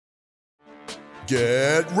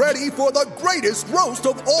Get ready for the greatest roast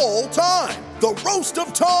of all time, the Roast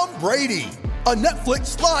of Tom Brady, a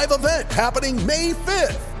Netflix live event happening May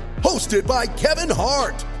 5th. Hosted by Kevin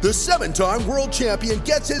Hart, the 7-time world champion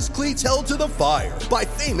gets his cleats held to the fire by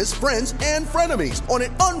famous friends and frenemies on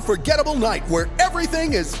an unforgettable night where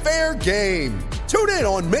everything is fair game. Tune in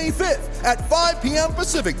on May 5th at 5 p.m.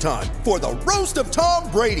 Pacific time for the Roast of Tom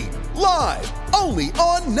Brady, live only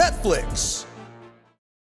on Netflix.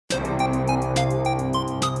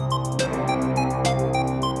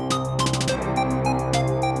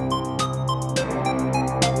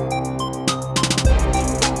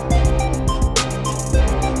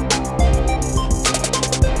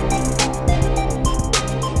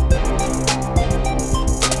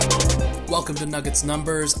 Welcome to Nuggets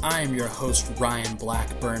Numbers. I am your host, Ryan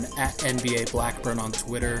Blackburn, at NBA Blackburn on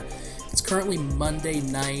Twitter. It's currently Monday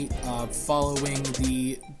night, following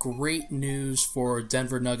the great news for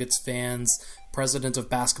Denver Nuggets fans. President of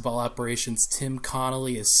Basketball Operations Tim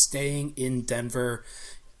Connolly is staying in Denver.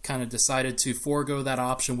 Kind of decided to forego that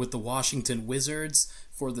option with the Washington Wizards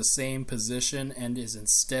for the same position and is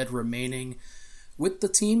instead remaining with the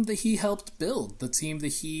team that he helped build, the team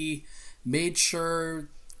that he made sure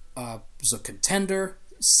was a contender,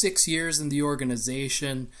 6 years in the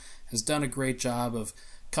organization, has done a great job of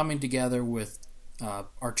coming together with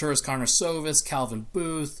Arturas Karnisovas, Calvin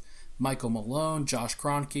Booth, Michael Malone, Josh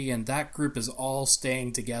Kroenke, and that group is all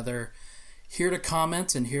staying together. Here to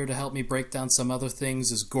comment and here to help me break down some other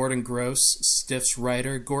things is Gordon Gross, Stiff's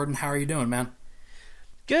writer. Gordon, how are you doing, man?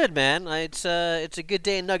 Good, man. It's a good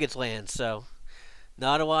day in Nuggets land, so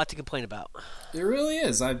not a lot to complain about. It really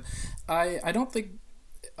is. I don't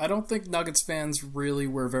think Nuggets fans really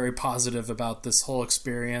were very positive about this whole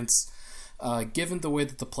experience. Given the way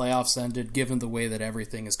that the playoffs ended, given the way that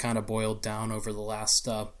everything has kind of boiled down over the last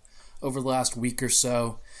week or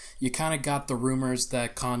so, you kind of got the rumors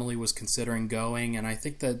that Connolly was considering going, and I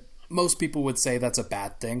think that most people would say that's a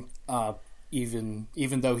bad thing. Even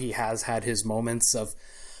though he has had his moments of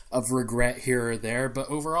regret here or there, but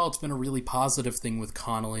overall it's been a really positive thing with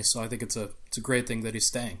Connolly. So I think it's a great thing that he's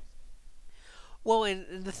staying. Well,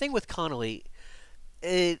 and the thing with Connolly,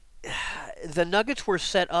 the Nuggets were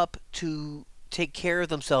set up to take care of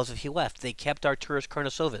themselves if he left. They kept Arturas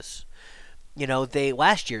Karnisovas. You know,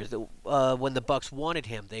 last year, when the Bucks wanted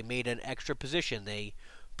him, they made an extra position. They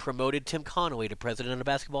promoted Tim Connolly to president of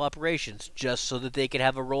basketball operations just so that they could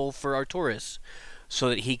have a role for Arturas, so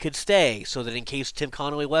that he could stay, so that in case Tim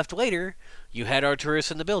Connolly left later, you had Arturas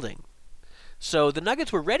in the building. So the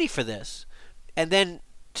Nuggets were ready for this. And then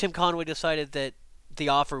Tim Connolly decided that the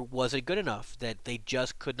offer wasn't good enough, that they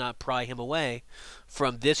just could not pry him away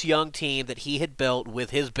from this young team that he had built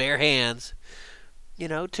with his bare hands, you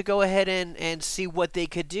know, to go ahead and see what they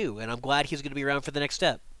could do. And I'm glad he's going to be around for the next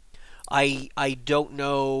step. I don't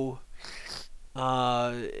know.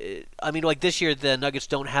 Like this year, the Nuggets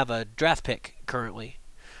don't have a draft pick currently.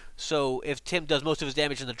 So if Tim does most of his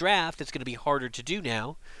damage in the draft, it's going to be harder to do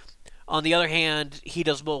now. On the other hand, he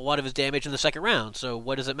does a lot of his damage in the second round, so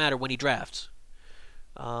what does it matter when he drafts?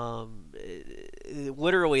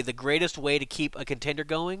 Literally, the greatest way to keep a contender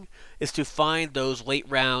going is to find those late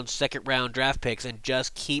round, second round draft picks and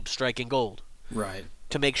just keep striking gold. Right.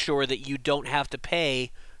 To make sure that you don't have to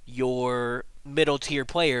pay your middle tier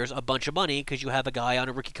players a bunch of money because you have a guy on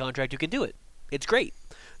a rookie contract who can do it. It's great.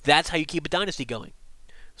 That's how you keep a dynasty going.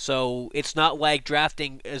 So it's not like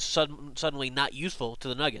drafting is suddenly not useful to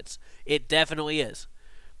the Nuggets. It definitely is.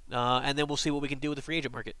 And then we'll see what we can do with the free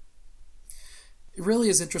agent market. It really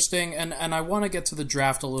is interesting, and I want to get to the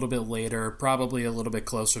draft a little bit later, probably a little bit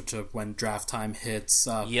closer to when draft time hits.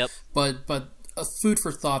 Yep. But a food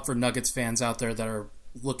for thought for Nuggets fans out there that are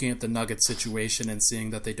looking at the Nuggets situation and seeing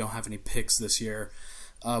that they don't have any picks this year.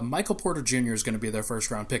 Michael Porter Jr. is going to be their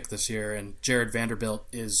first-round pick this year, and Jared Vanderbilt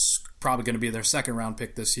is probably going to be their second-round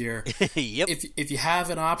pick this year. Yep. If you have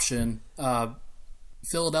an option,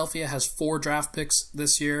 Philadelphia has 4 draft picks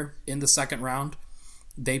this year in the second round.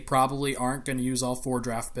 They probably aren't going to use all 4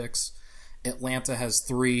 draft picks. Atlanta has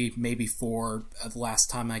 3, maybe 4, the last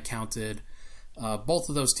time I counted. Both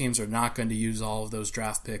of those teams are not going to use all of those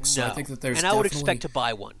draft picks. No. So I think that there's and I would expect to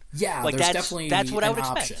buy one. Yeah, like there's definitely that's what I would an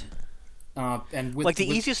expect. option. And with, like the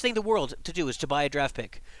easiest thing in the world to do is to buy a draft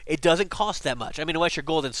pick. It doesn't cost that much. I mean, unless you're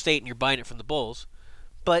Golden State and you're buying it from the Bulls.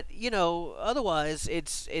 But, you know, otherwise,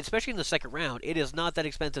 it's especially in the second round, it is not that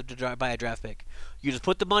expensive to buy a draft pick. You just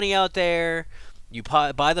put the money out there, you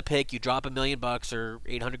buy the pick, you drop $1 million or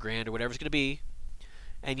 $800,000 or whatever it's going to be,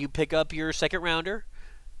 and you pick up your second rounder,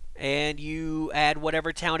 and you add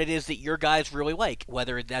whatever talent it is that your guys really like,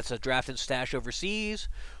 whether that's a draft and stash overseas,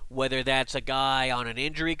 whether that's a guy on an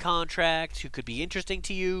injury contract who could be interesting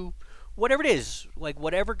to you, whatever it is, like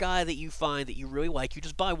whatever guy that you find that you really like, you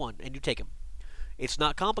just buy one and you take him. It's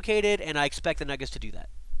not complicated, and I expect the Nuggets to do that.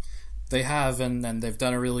 They have, and they've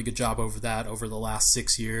done a really good job over that over the last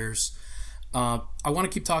 6 years. I want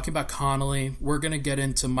to keep talking about Connolly. We're going to get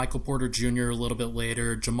into Michael Porter Jr. a little bit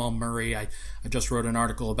later. Jamal Murray. I just wrote an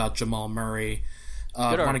article about Jamal Murray.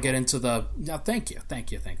 I want to get into the... Thank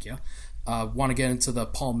you. Want to get into the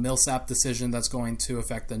Paul Millsap decision that's going to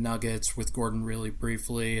affect the Nuggets with Gordon really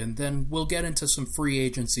briefly. And then we'll get into some free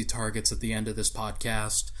agency targets at the end of this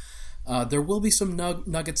podcast. There will be some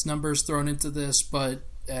Nuggets numbers thrown into this, but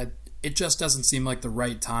it just doesn't seem like the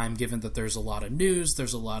right time given that there's a lot of news.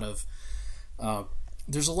 There's a lot of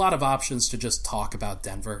options to just talk about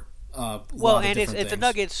Denver. Well, and it's the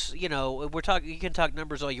Nuggets. We're talking. You can talk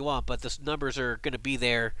numbers all you want, but the numbers are going to be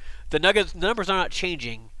there. The numbers are not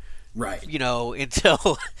changing, right?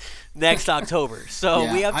 Until next October.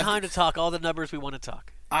 So we have time to talk all the numbers we want to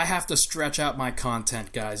talk. I have to stretch out my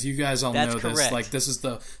content, guys. You guys all know this. Correct. Like, this is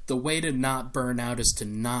the way to not burn out is to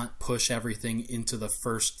not push everything into the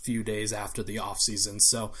first few days after the off season.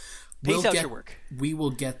 So. Your work. We will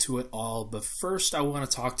get to it all, but first I want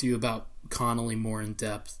to talk to you about Connolly more in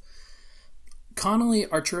depth. Connolly,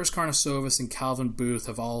 Arturas Karnisovas, and Calvin Booth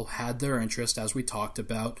have all had their interest, as we talked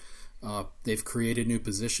about. They've created new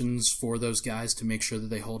positions for those guys to make sure that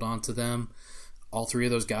they hold on to them. All three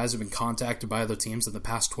of those guys have been contacted by other teams in the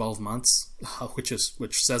past 12 months,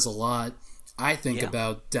 which says a lot, I think,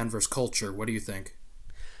 about Denver's culture. What do you think?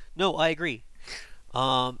 No, I agree.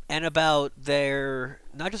 And about their,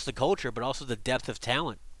 not just the culture, but also the depth of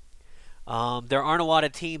talent. There aren't a lot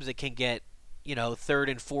of teams that can get, third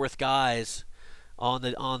and fourth guys on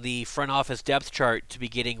the front office depth chart to be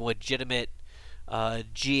getting legitimate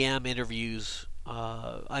GM interviews.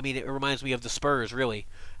 It reminds me of the Spurs, really.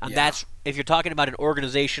 And that's, if you're talking about an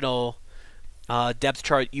organizational depth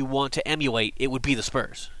chart you want to emulate, it would be the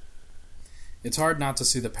Spurs. It's hard not to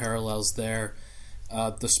see the parallels there.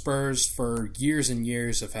 The Spurs, for years and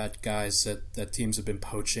years, have had guys that teams have been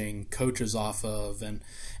poaching coaches off of,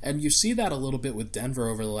 and you see that a little bit with Denver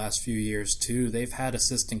over the last few years too. They've had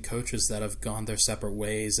assistant coaches that have gone their separate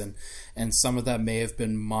ways, and some of that may have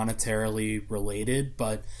been monetarily related,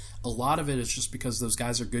 but a lot of it is just because those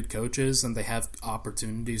guys are good coaches and they have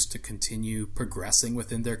opportunities to continue progressing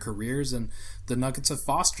within their careers, and the Nuggets have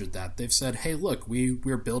fostered that. They've said, hey, look,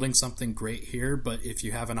 we're building something great here, but if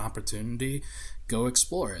you have an opportunity, go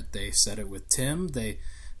explore it. They said it with Tim.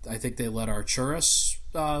 I think they let Arturas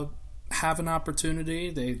have an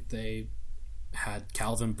opportunity. They had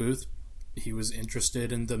Calvin Booth. He was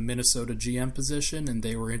interested in the Minnesota GM position, and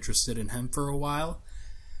they were interested in him for a while.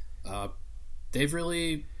 They've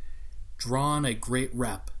really drawn a great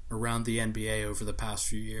rep around the NBA over the past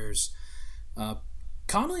few years.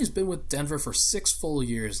 Connolly's been with Denver for 6 full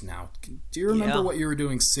years now. Do you remember what you were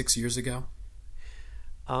doing 6 years ago?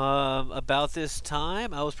 About this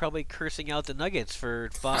time, I was probably cursing out the Nuggets for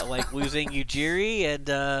losing Ujiri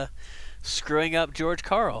and screwing up George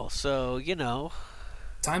Karl. So,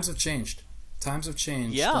 Times have changed.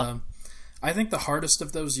 Yeah. I think the hardest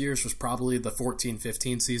of those years was probably the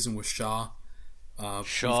 14-15 season with Shaw.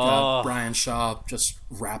 We've got Brian Shaw just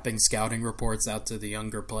rapping scouting reports out to the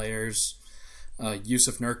younger players.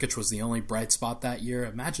 Jusuf Nurkic was the only bright spot that year.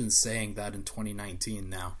 Imagine saying that in 2019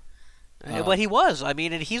 now. But he was. And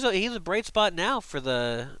he's a bright spot now for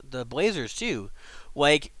the Blazers too.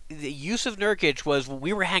 Like, Jusuf Nurkic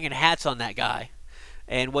we were hanging hats on that guy.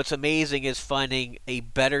 And what's amazing is finding a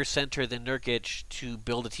better center than Nurkic to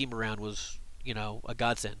build a team around was, a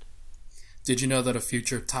godsend. Did you know that a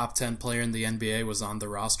future top 10 player in the NBA was on the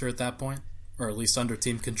roster at that point? Or at least under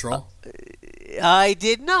team control? I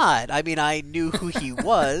did not. I knew who he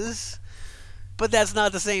was, but that's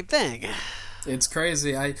not the same thing. It's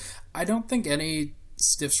crazy. I don't think any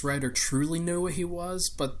Stiffs writer truly knew what he was,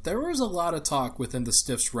 but there was a lot of talk within the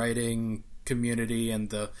Stiffs writing community and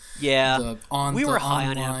the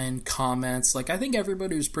online comments. Like, I think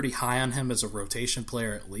everybody was pretty high on him as a rotation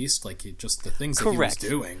player, at least. Like, just the things that he was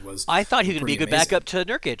doing was. I thought he was going to be a good backup to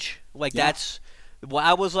Nurkic. That's. Well,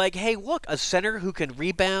 I was like, hey, look, a center who can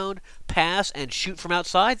rebound, pass, and shoot from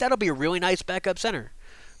outside. That'll be a really nice backup center.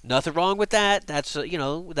 Nothing wrong with that. That's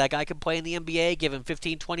that guy can play in the NBA. Give him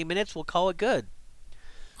 15, 20 minutes. We'll call it good.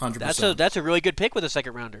 100%. That's a really good pick with a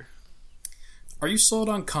second rounder. Are you sold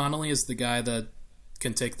on Connolly as the guy that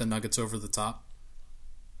can take the Nuggets over the top?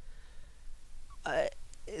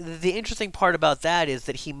 The interesting part about that is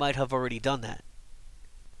that he might have already done that.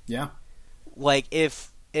 Yeah. Like,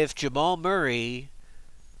 if Jamal Murray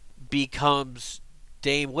becomes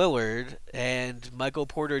Dame Lillard, and Michael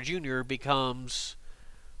Porter Jr. becomes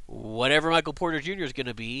whatever Michael Porter Jr. is going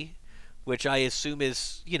to be, which I assume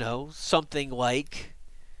is, something like,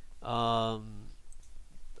 I've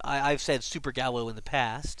said Super Gallo in the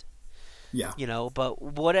past. Yeah. But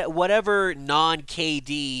whatever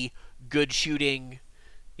non-KD, good shooting,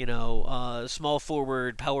 small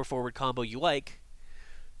forward, power forward combo you like,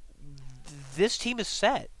 this team is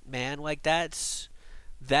set, man. Like, that's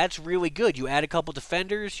really good. You add a couple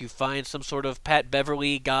defenders, you find some sort of Pat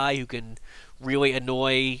Beverly guy who can really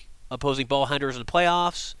annoy opposing ball handlers in the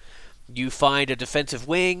playoffs. You find a defensive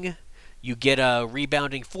wing, you get a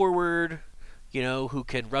rebounding forward, who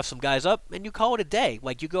can rough some guys up, and you call it a day.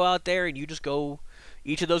 Like, you go out there and you just go,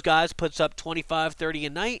 each of those guys puts up 25, 30 a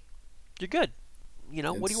night, you're good.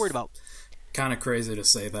 What are you worried about? Kind of crazy to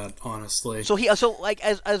say that, honestly. So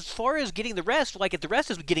as far as getting the rest, like, if the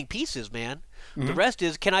rest is getting pieces, man. Mm-hmm. The rest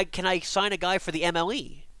is, can I sign a guy for the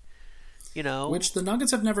MLE? Which the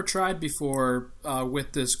Nuggets have never tried before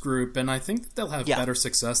with this group, and I think that they'll have better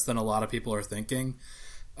success than a lot of people are thinking.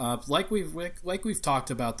 Like we've talked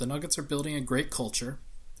about, the Nuggets are building a great culture.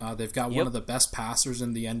 They've got one of the best passers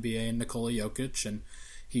in the NBA, in Nikola Jokic, and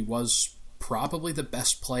he was probably the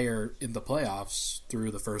best player in the playoffs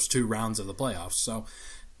through the first 2 rounds of the playoffs. So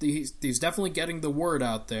he's definitely getting the word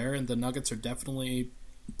out there, and the Nuggets are definitely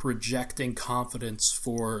projecting confidence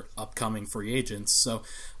for upcoming free agents. So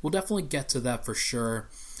we'll definitely get to that for sure.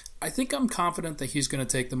 I think I'm confident that he's going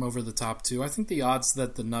to take them over the top 2. I think the odds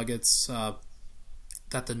that the Nuggets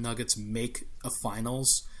make a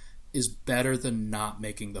finals is better than not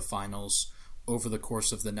making the finals over the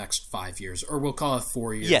course of the next 5 years, or we'll call it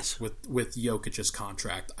 4 years with Jokic's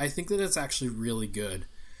contract. I think that it's actually really good,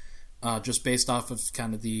 just based off of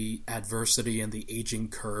kind of the adversity and the aging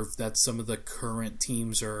curve that some of the current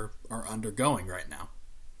teams are undergoing right now.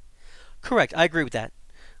 Correct. I agree with that.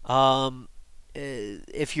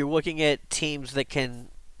 If you're looking at teams that can,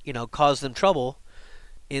 cause them trouble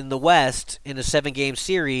in the West in a 7-game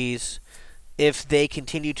series, if they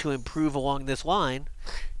continue to improve along this line,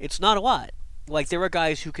 it's not a lot. Like, there are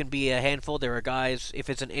guys who can be a handful. There are guys, if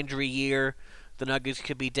it's an injury year, the Nuggets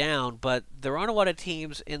could be down. But there aren't a lot of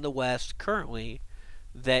teams in the West currently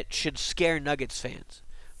that should scare Nuggets fans.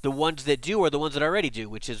 The ones that do are the ones that already do,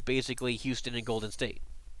 which is basically Houston and Golden State.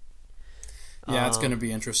 Yeah, it's going to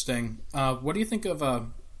be interesting. What do you think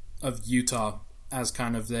of Utah as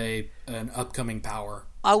kind of an upcoming power?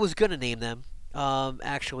 I was going to name them,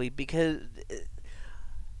 actually,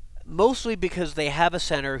 mostly because they have a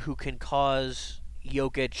center who can cause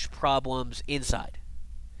Jokic problems inside.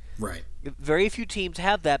 Right. Very few teams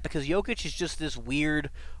have that because Jokic is just this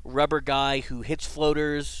weird rubber guy who hits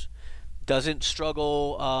floaters, doesn't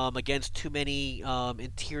struggle against too many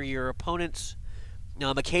interior opponents.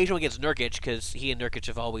 Occasionally against Nurkic, because he and Nurkic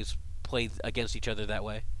have always played against each other that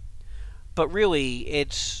way. But really,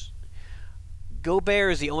 it's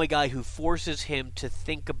Gobert is the only guy who forces him to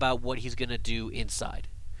think about what he's going to do inside.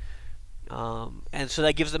 And so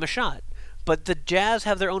that gives them a shot. But the Jazz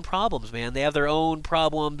have their own problems, man. They have their own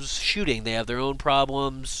problems shooting. They have their own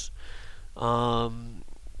problems recruiting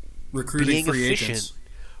being free efficient. Agents.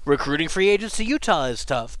 Recruiting free agents to Utah is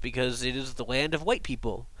tough because it is the land of white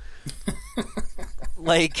people.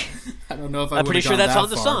 Like, I don't know if I'm pretty sure that's on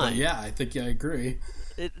the sign. Yeah, I think I agree.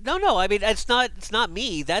 No. I mean, it's not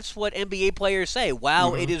me. That's what NBA players say.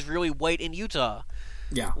 Wow, It is really white in Utah.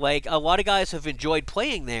 Yeah. Like, a lot of guys have enjoyed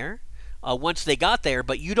playing there once they got there,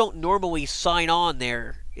 but you don't normally sign on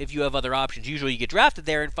there if you have other options. Usually you get drafted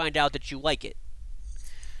there and find out that you like it.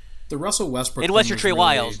 The Russell Westbrook Unless thing you're Trey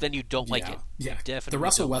Lyles, then you don't like it. Yeah, definitely. The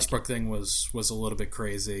Russell Westbrook thing was a little bit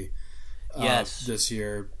crazy. This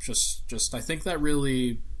year, just I think that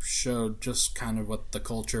really showed just kind of what the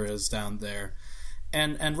culture is down there.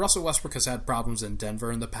 And Russell Westbrook has had problems in Denver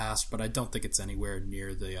in the past, but I don't think it's anywhere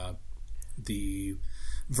near the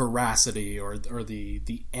veracity or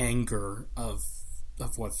the anger of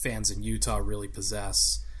what fans in Utah really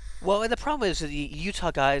possess. Well, and the problem is the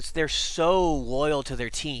Utah guys, they're so loyal to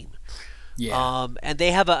their team. Yeah. And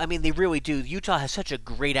they have they really do. Utah has such a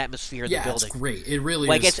great atmosphere in the building. Yeah, it's great. It really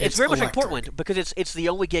is. It's very electric. much like Portland because it's the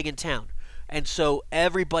only gig in town. And so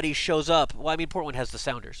everybody shows up. Well, I mean, Portland has the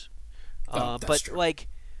Sounders. That's true.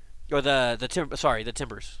 Or the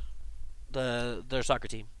Timbers. Their soccer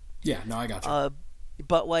team. Yeah, no, I got you.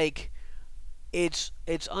 But it's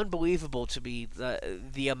unbelievable to me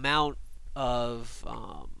the amount of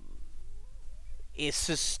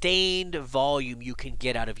sustained volume you can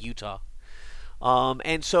get out of Utah.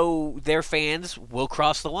 And so their fans will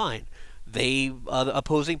cross the line. The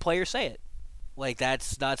opposing players say it. Like,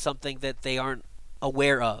 that's not something that they aren't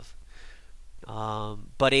aware of.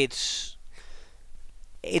 But it's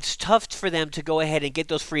tough for them to go ahead and get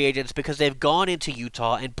those free agents because they've gone into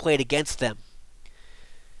Utah and played against them.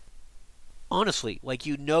 Honestly, like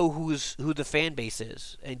who the fan base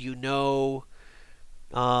is, and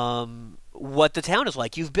what the town is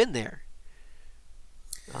like. You've been there.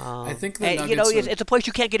 I think the And, Nuggets are, it's a place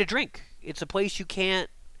you can't get a drink. It's a place you can't.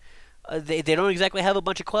 They don't exactly have a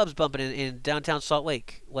bunch of clubs bumping in downtown Salt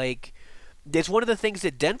Lake. Like, it's one of the things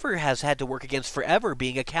that Denver has had to work against forever,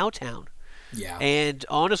 being a cow town. yeah. And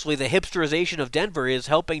honestly, the hipsterization of Denver is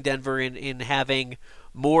helping Denver in having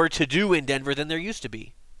more to do in Denver than there used to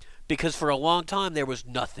be. Because for a long time, there was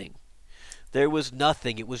nothing. There was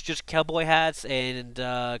nothing. It was just cowboy hats and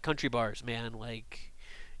country bars, man. Like,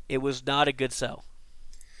 it was not a good sell.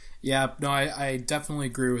 Yeah, no, I definitely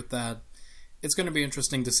agree with that. It's going to be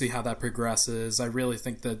interesting to see how that progresses. I really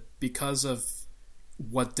think that because of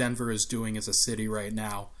what Denver is doing as a city right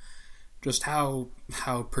now, just how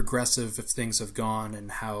progressive things have gone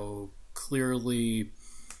and how clearly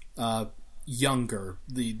younger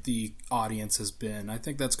the audience has been, I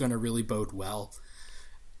think that's going to really bode well.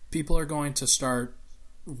 People are going to start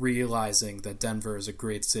realizing that Denver is a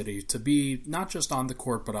great city to be, not just on the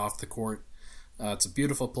court but off the court. It's a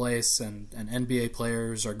beautiful place, and NBA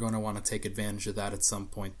players are going to want to take advantage of that at some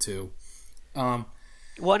point too. Well,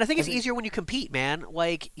 and I think it's easier when you compete, man.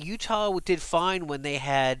 Like, Utah did fine when they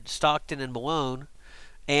had Stockton and Malone,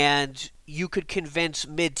 and you could convince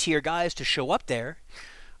mid-tier guys to show up there.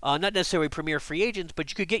 Not necessarily premier free agents, but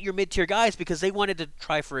you could get your mid-tier guys because they wanted to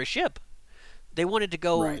try for a ship. They wanted to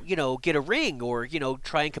go, Right. Get a ring or,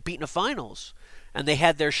 try and compete in the finals. And they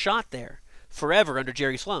had their shot there forever under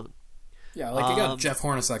Jerry Sloan. Yeah, like you got Jeff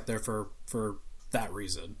Hornacek there for that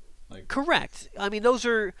reason. Like, Correct. I mean, those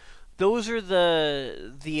are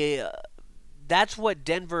the that's what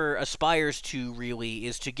Denver aspires to, really,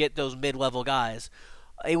 is to get those mid-level guys.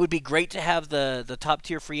 It would be great to have the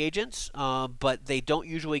top-tier free agents, but they don't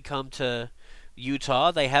usually come to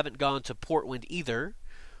Utah. They haven't gone to Portland either.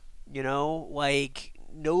 Like,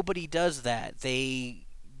 nobody does that. They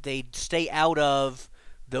stay out of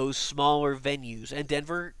those smaller venues, and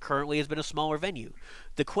Denver currently has been a smaller venue.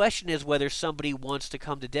 The question is whether somebody wants to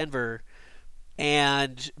come to Denver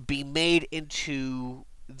and be made into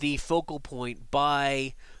the focal point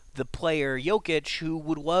by the player Jokic, who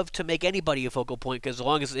would love to make anybody a focal point, because as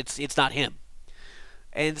long as it's not him.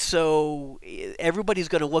 And so everybody's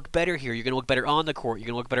going to look better here. You're going to look better on the court. You're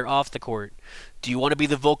going to look better off the court. Do you want to be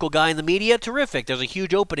the vocal guy in the media? Terrific. There's a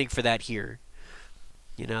huge opening for that here.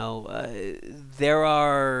 There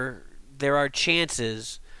are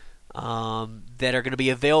chances that are going to be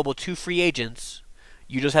available to free agents.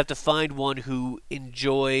 You just have to find one who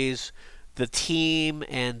enjoys the team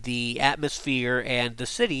and the atmosphere and the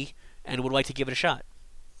city and would like to give it a shot.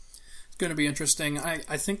 it's going to be interesting.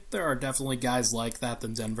 I think there are definitely guys like that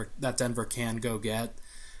Denver can go get.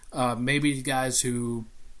 Maybe guys who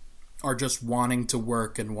are just wanting to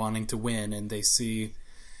work and wanting to win, and they see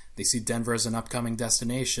Denver as an upcoming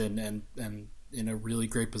destination and in a really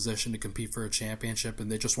great position to compete for a championship,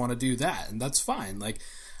 and they just want to do that, and that's fine. Like,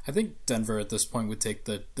 I think Denver at this point would take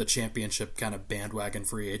the championship kind of bandwagon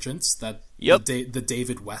free agents, that Yep. the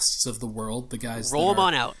David Wests of the world, the guys Roll them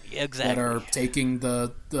on out. Exactly. that are taking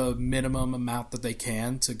the minimum amount that they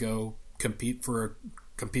can to go compete for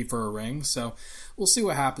a ring. So we'll see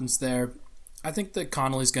what happens there. I think that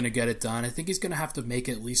Connolly's going to get it done. I think he's going to have to make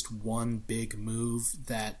at least one big move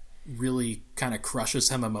that really kind of crushes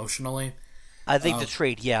him emotionally. I think the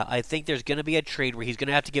trade, yeah. I think there's going to be a trade where he's going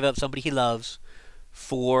to have to give up somebody he loves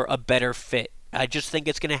for a better fit. I just think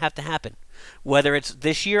it's going to have to happen. Whether it's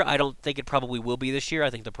this year, I don't think it probably will be this year. I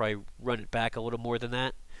think they'll probably run it back a little more than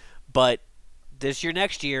that. But this year,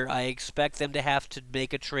 next year, I expect them to have to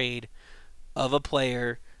make a trade of a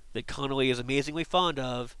player that Connolly is amazingly fond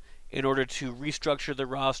of in order to restructure the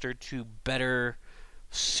roster to better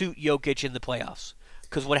suit Jokic in the playoffs.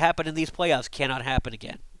 Because what happened in these playoffs cannot happen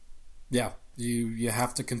again. Yeah, you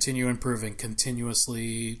have to continue improving,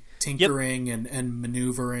 continuously tinkering and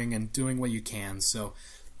maneuvering and doing what you can. So,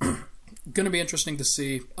 going to be interesting to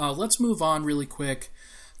see. Let's move on really quick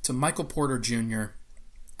to Michael Porter Jr.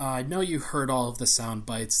 I know you heard all of the sound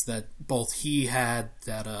bites that both he had,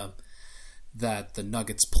 that the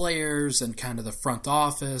Nuggets players and kind of the front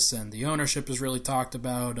office and the ownership has really talked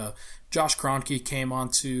about. Josh Kroenke came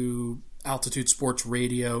onto Altitude Sports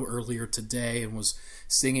Radio earlier today and was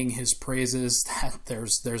singing his praises, that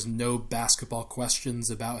there's no basketball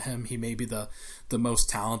questions about him. He may be the most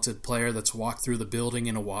talented player that's walked through the building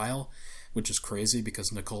in a while, which is crazy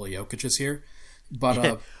because Nikola Jokic is here.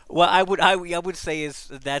 But Well, I would say is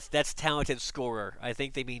that's talented scorer. I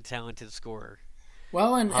think they mean talented scorer.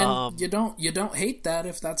 well, and you don't hate that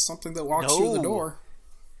if that's something that walks through the No. door.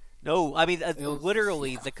 No, I mean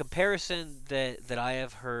literally the comparison that I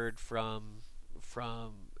have heard from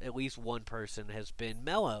at least one person has been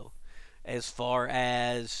Melo, as far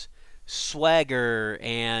as swagger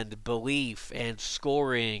and belief and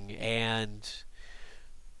scoring, and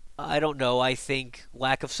I don't know. I think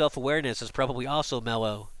lack of self awareness is probably also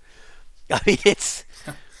Melo. I mean, it's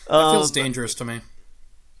That feels dangerous to me.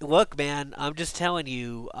 look, man. I'm just telling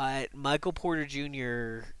you, Michael Porter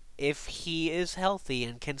Jr. If he is healthy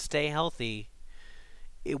and can stay healthy,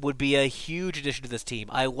 it would be a huge addition to this team.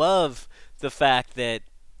 I love the fact that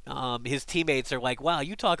his teammates are like, "Wow,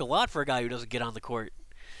 you talk a lot for a guy who doesn't get on the court."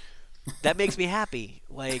 That makes me happy.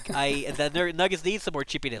 Like the Nuggets need some more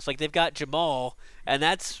chippiness. Like they've got Jamal, and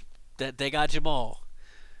that they got Jamal.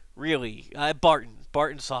 Really,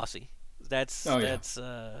 Barton saucy. That's that's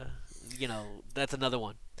another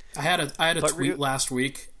one. I had a But tweet last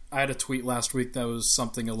week. I had a tweet last week that was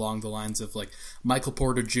something along the lines of like, Michael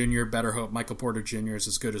Porter Jr. better hope Michael Porter Jr. is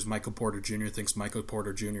as good as Michael Porter Jr. thinks Michael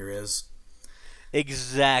Porter Jr. is.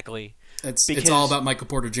 Exactly. It's all about Michael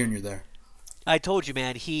Porter Jr. there. I told you,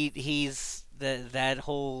 man. He's that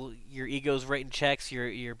whole your ego's writing checks,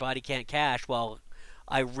 your body can't cash. Well,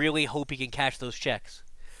 I really hope he can cash those checks,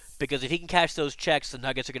 because if he can cash those checks, the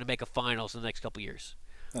Nuggets are going to make a finals in the next couple years.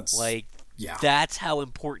 That's how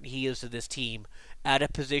important he is to this team at a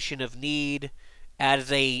position of need,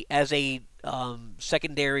 as a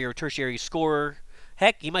secondary or tertiary scorer.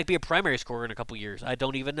 Heck, he might be a primary scorer in a couple years. I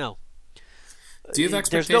don't even know. Do you have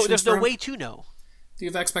expectations? There's no way to know. Do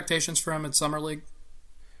you have expectations for him in Summer League?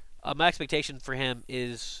 My expectation for him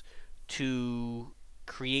is to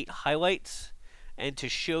create highlights and to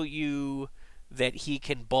show you that he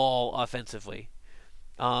can ball offensively.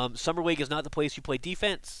 Summer League is not the place you play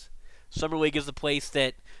defense. Summer League is the place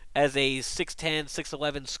that, as a 6'10",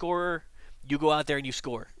 6'11" scorer, you go out there and you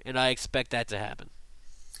score. And I expect that to happen.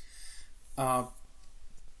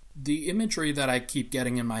 The imagery that I keep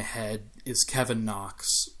getting in my head is Kevin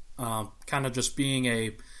Knox. Kind of just being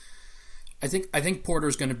I think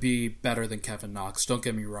Porter's going to be better than Kevin Knox. Don't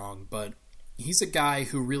get me wrong, but he's a guy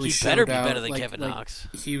who really He showed better be out. better than Kevin Knox.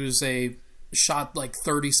 He was shot like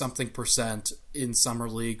 30-something% in Summer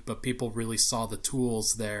League, but people really saw the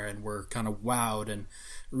tools there and were kind of wowed, and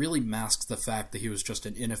really masked the fact that he was just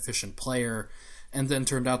an inefficient player, and then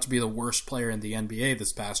turned out to be the worst player in the NBA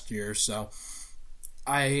this past year. So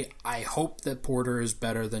I hope that Porter is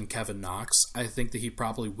better than Kevin Knox. I think that he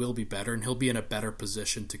probably will be better, and he'll be in a better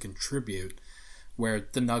position to contribute, where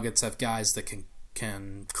the Nuggets have guys that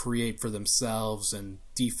can create for themselves and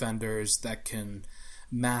defenders that can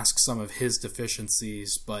mask some of his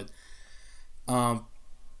deficiencies. But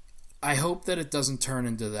I hope that it doesn't turn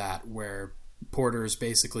into that, where Porter is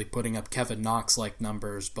basically putting up Kevin Knox-like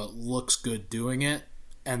numbers but looks good doing it,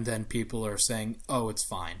 and then people are saying, oh, it's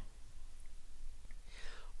fine.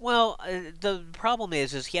 Well, the problem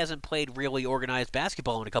is he hasn't played really organized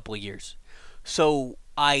basketball in a couple of years. So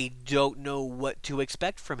I don't know what to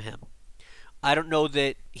expect from him. I don't know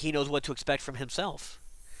that he knows what to expect from himself.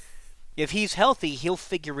 If he's healthy, he'll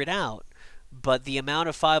figure it out. But the amount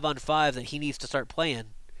of 5-on-5 that he needs to start playing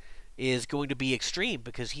is going to be extreme,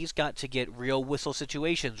 because he's got to get real whistle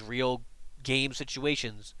situations, real game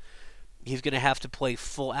situations. He's going to have to play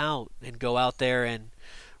full out and go out there and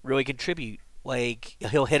really contribute. Like,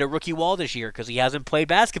 he'll hit a rookie wall this year because he hasn't played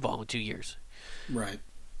basketball in 2 years. Right.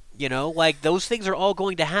 Like, those things are all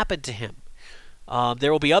going to happen to him.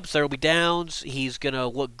 There will be ups, there will be downs. He's going to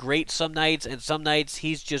look great some nights, and some nights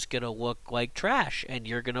he's just going to look like trash, and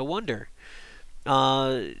you're going to wonder.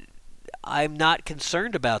 I'm not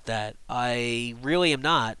concerned about that. I really am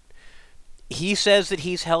not. He says that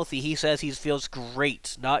he's healthy. He says he feels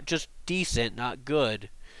great. Not just decent, not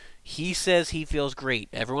good. He says he feels great.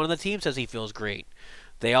 Everyone on the team says he feels great.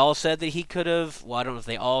 They all said that he could have... Well, I don't know if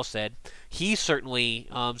they all said. He certainly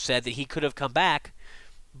said that he could have come back,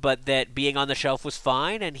 but that being on the shelf was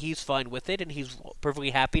fine, and he's fine with it, and he's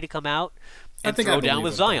perfectly happy to come out and throw down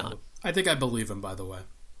with Zion. I think I believe him, by the way.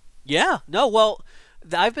 Yeah. No, well,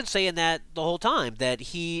 I've been saying that the whole time, that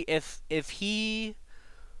if he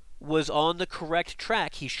was on the correct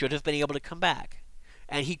track, he should have been able to come back.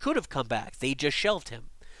 And he could have come back. They just shelved him.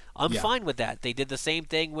 I'm fine with that. They did the same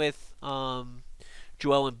thing with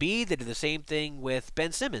Joel Embiid. They did the same thing with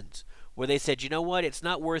Ben Simmons, where they said, you know what, it's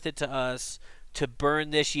not worth it to us to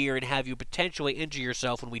burn this year and have you potentially injure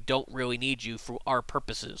yourself when we don't really need you for our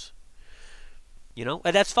purposes. And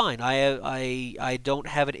that's fine. I don't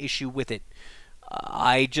have an issue with it.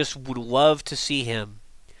 I just would love to see him,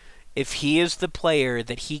 if he is the player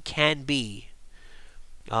that he can be.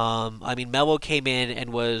 I mean, Melo came in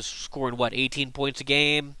and was scoring, 18 points a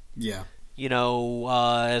game? Yeah.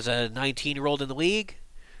 As a 19-year-old in the league.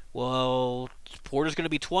 Well, Porter's going to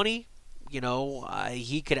be 20.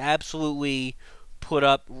 He could absolutely put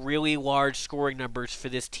up really large scoring numbers for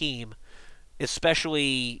this team,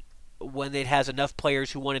 especially when it has enough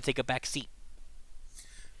players who want to take a back seat.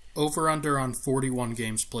 Over under on 41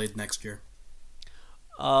 games played next year.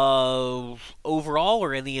 Overall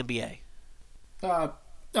or in the NBA?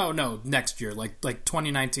 Oh no, next year, like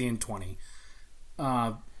 2019-20.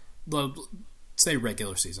 Say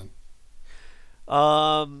regular season.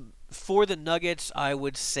 For the Nuggets, I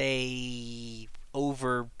would say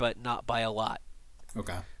over, but not by a lot.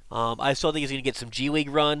 Okay. I still think he's going to get some G League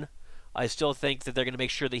run. I still think that they're going to make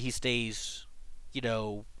sure that he stays,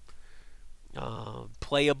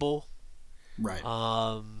 playable. Right.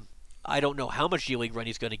 I don't know how much G League run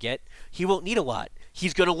he's going to get. He won't need a lot.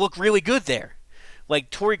 He's going to look really good there. Like,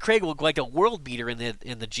 Torrey Craig will look like a world beater in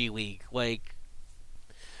the G League. Like,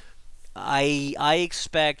 I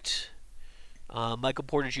expect Michael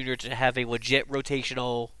Porter Jr. to have a legit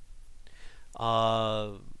rotational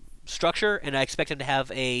structure, and I expect him to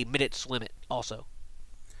have a minutes limit also.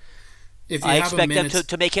 I expect them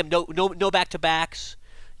to make him no back-to-backs,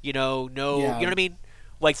 no, you know what I mean?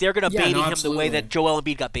 Like, they're going to baby him the way that Joel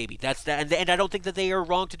Embiid got babied. That's that, and I don't think that they are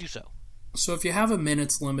wrong to do so. So if you have a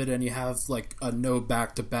minutes limit and you have like a no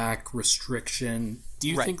back-to-back restriction, do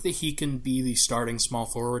you think that he can be the starting small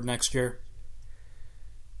forward next year?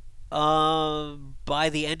 By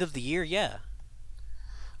the end of the year, yeah.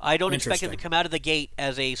 I don't expect him to come out of the gate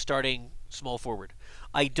as a starting small forward.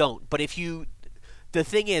 I don't. But the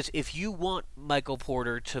thing is, if you want Michael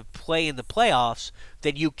Porter to play in the playoffs,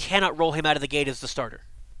 then you cannot roll him out of the gate as the starter.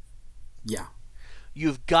 Yeah.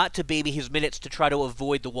 You've got to baby his minutes to try to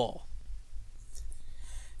avoid the wall.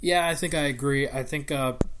 Yeah, I think I agree. I think,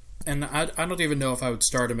 and I don't even know if I would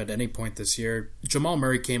start him at any point this year. Jamal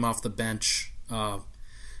Murray came off the bench,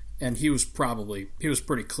 and he was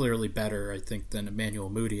pretty clearly better, I think, than Emmanuel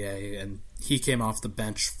Mudiay, and he came off the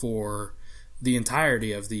bench for the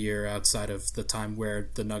entirety of the year outside of the time where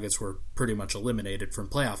the Nuggets were pretty much eliminated from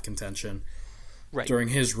playoff contention during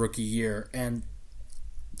his rookie year. And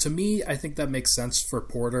to me, I think that makes sense for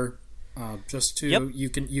Porter.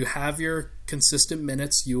 You have your consistent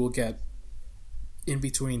minutes. You will get in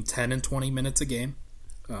between 10 and 20 minutes a game,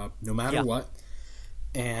 no matter what.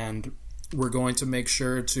 And we're going to make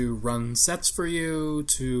sure to run sets for you,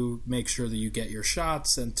 to make sure that you get your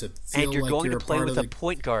shots, and to feel and you're like going you're to play part with of a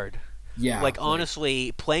point guard. Yeah.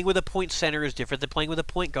 Honestly, playing with a point center is different than playing with a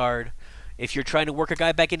point guard. If you're trying to work a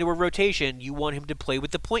guy back into a rotation, you want him to play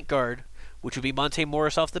with the point guard, which would be Monte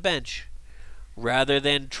Morris off the bench, rather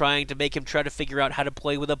than trying to make him try to figure out how to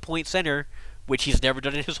play with a point center, which he's never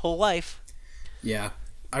done in his whole life. Yeah.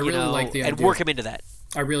 I really like the idea. And work him into that.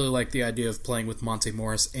 I really like the idea of playing with Monte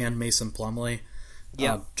Morris and Mason Plumlee.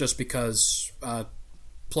 Yeah. Just because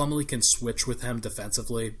Plumlee can switch with him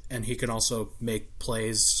defensively, and he can also make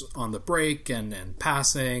plays on the break and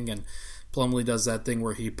passing, and Plumlee does that thing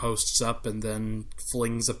where he posts up and then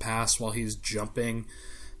flings a pass while he's jumping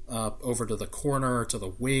over to the corner or to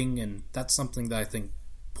the wing, and that's something that I think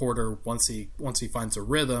Porter, once he finds a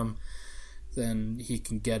rhythm, then he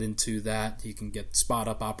can get into that. He can get spot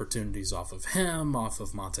up opportunities off of him, off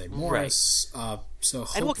of Monte Morris. So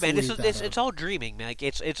and look, man, it's all dreaming, man.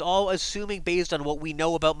 It's all assuming based on what we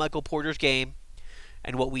know about Michael Porter's game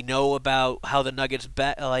and what we know about how the Nuggets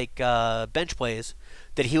bench plays,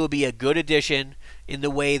 that he would be a good addition in the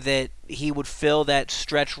way that he would fill that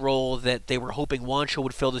stretch role that they were hoping Juancho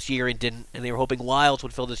would fill this year and didn't, and they were hoping Lyles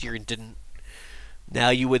would fill this year and didn't. Now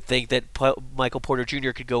you would think that Michael Porter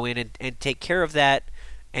Jr. could go in and take care of that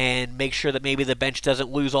and make sure that maybe the bench doesn't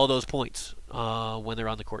lose all those points when they're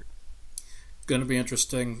on the court. Going to be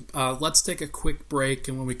interesting. Let's take a quick break,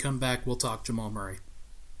 and when we come back, we'll talk Jamal Murray.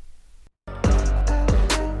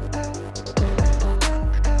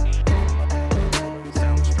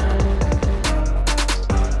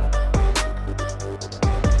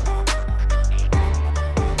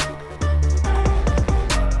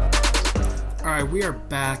 We are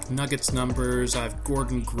back. Nuggets numbers. I have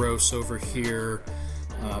Gordon Gross over here.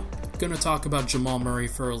 Going to talk about Jamal Murray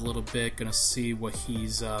for a little bit. Going to see what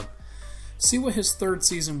his third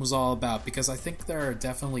season was all about, because I think there are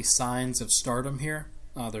definitely signs of stardom here.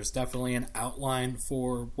 There's definitely an outline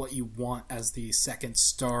for what you want as the second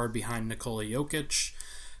star behind Nikola Jokic,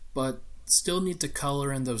 but still need to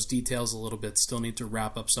color in those details a little bit. Still need to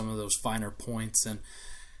wrap up some of those finer points, and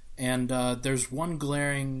And there's one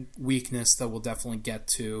glaring weakness that we'll definitely get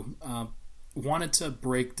to. Wanted to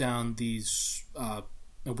break down these.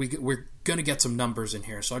 We're going to get some numbers in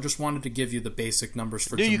here, so I just wanted to give you the basic numbers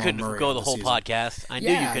for Jamal Murray. You couldn't go the whole season. Podcast. I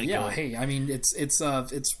knew you couldn't go. Hey, I mean, it's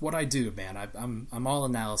what I do, man. I'm all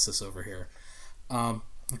analysis over here.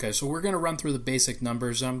 Okay, so we're going to run through the basic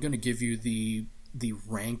numbers. I'm going to give you the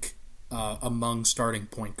rank among starting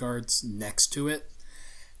point guards next to it.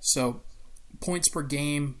 So, points per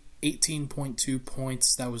game, 18.2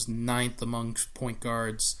 points. That was 9th among point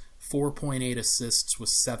guards. 4.8 assists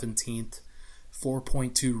was 17th.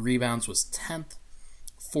 4.2 rebounds was 10th.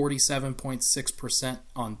 47.6%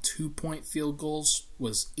 on 2-point field goals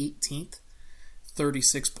was 18th.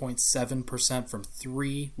 36.7% from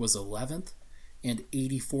 3 was 11th. And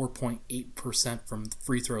 84.8% from the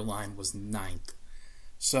free throw line was 9th.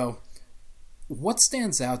 So, what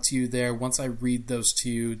stands out to you there once I read those to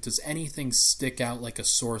you? Does anything stick out like a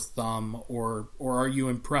sore thumb, or are you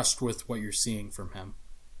impressed with what you're seeing from him?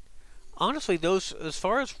 Honestly, those, as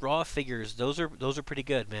far as raw figures, those are pretty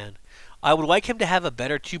good, man. I would like him to have a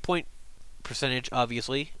better 2-point percentage,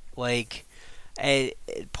 obviously. Like,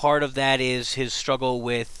 part of that is his struggle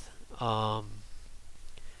with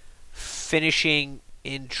finishing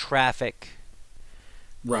in traffic.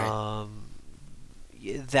 Right.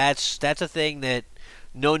 That's a thing that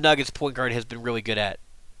no Nuggets point guard has been really good at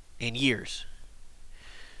in years.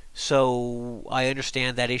 So I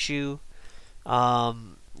understand that issue.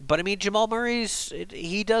 But I mean, Jamal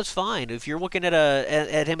he does fine. If you're looking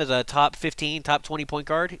at him as a top 15, top 20 point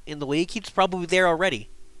guard in the league, he's probably there already.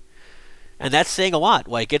 And that's saying a lot.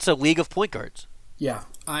 Like, it's a league of point guards. Yeah,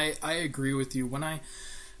 I agree with you. When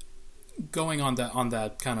going on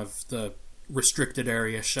that kind of the restricted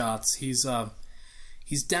area shots, he's down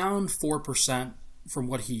 4% from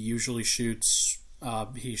what he usually shoots.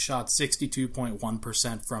 He shot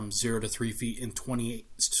 62.1% from 0 to 3 feet in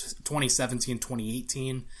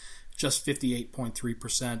 2017-2018, just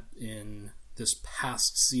 58.3% in this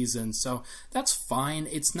past season. So that's fine.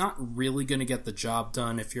 It's not really going to get the job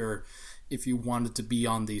done if you wanted to be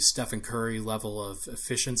on the Stephen Curry level of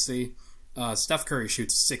efficiency. Steph Curry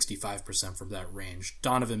shoots 65% from that range.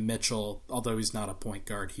 Donovan Mitchell, although he's not a point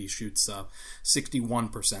guard, he shoots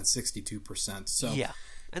 61%, 62%. So yeah.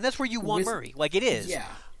 And that's where you want Murray. Like, it is. Yeah.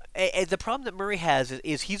 The problem that Murray has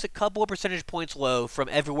is he's a couple of percentage points low from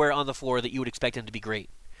everywhere on the floor that you would expect him to be great.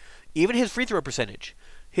 Even his free throw percentage.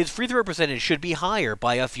 His free throw percentage should be higher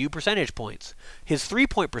by a few percentage points. His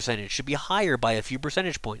 3-point percentage should be higher by a few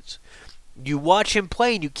percentage points. You watch him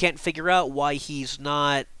play and you can't figure out why he's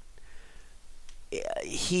not...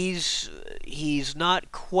 He's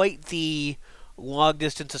not quite the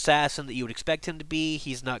long-distance assassin that you would expect him to be.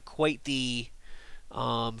 He's not quite the...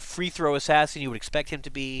 free throw assassin you would expect him to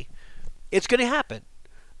be. It's going to happen,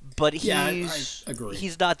 but I agree.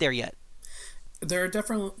 He's not there yet. There are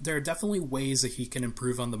definitely ways that he can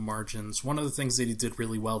improve on the margins. One of the things that he did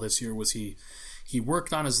really well this year was he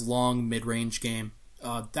worked on his long mid-range game.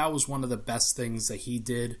 That was one of the best things that he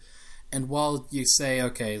did. And while you say,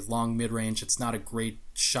 okay, long mid-range, it's not a great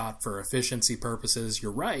shot for efficiency purposes,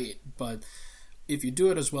 you're right, but if you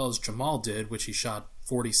do it as well as Jamal did, which he shot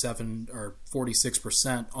 47 or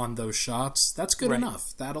 46% on those shots, that's good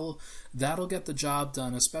enough. That'll get the job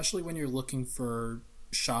done, especially when you're looking for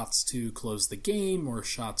shots to close the game or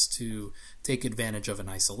shots to take advantage of an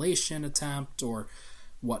isolation attempt or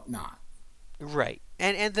whatnot. Right.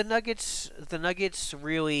 And the Nuggets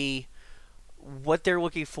really, what they're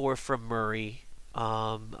looking for from Murray,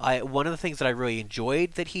 one of the things that I really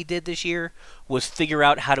enjoyed that he did this year was figure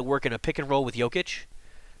out how to work in a pick and roll with Jokic.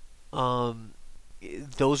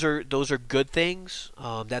 Those are good things.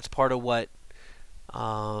 That's part of what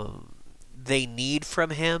they need from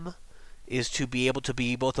him, is to be able to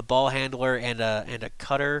be both a ball handler and a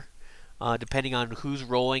cutter, depending on who's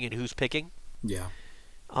rolling and who's picking. Yeah.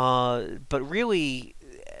 But really,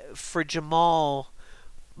 for Jamal,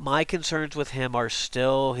 my concerns with him are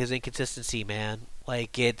still his inconsistency, man.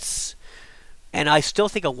 Like, and I still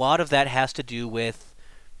think a lot of that has to do with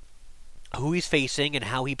who he's facing and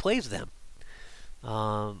how he plays them.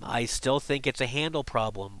 I still think it's a handle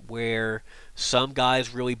problem where some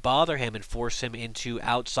guys really bother him and force him into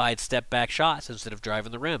outside step-back shots instead of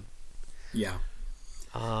driving the rim. Yeah.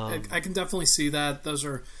 I can definitely see that. Those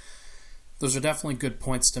are definitely good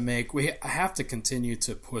points to make. I have to continue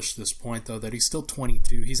to push this point, though, that he's still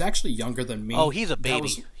 22. He's actually younger than me. Oh, he's a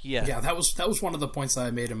baby. Yeah, that was one of the points that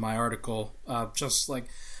I made in my article. Just like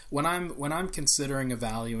when I'm considering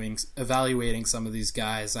evaluating some of these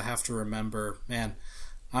guys, I have to remember, man,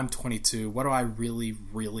 I'm 22. What do I really,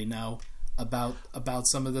 really know about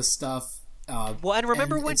some of this stuff? Well, and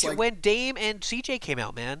remember And it's like, when Dame and CJ came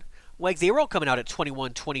out, man? Like, they were all coming out at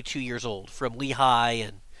 21, 22 years old from Lehigh,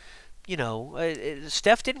 and,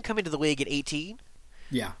 Steph didn't come into the league at 18.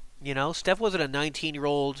 yeah, Steph wasn't a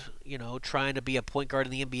 19-year-old, trying to be a point guard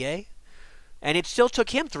in the NBA. And it still took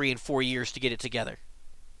him 3 and 4 years to get it together.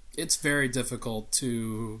 it's very difficult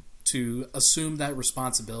to assume that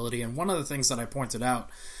responsibility. And one of the things that I pointed out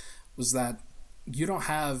was that you don't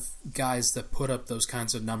have guys that put up those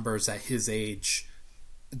kinds of numbers at his age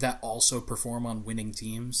that also perform on winning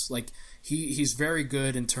teams. Like, he's very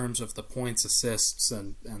good in terms of the points, assists,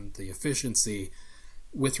 and the efficiency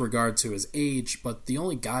with regard to his age, but the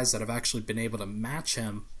only guys that have actually been able to match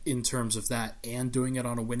him in terms of that and doing it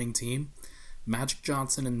on a winning team, Magic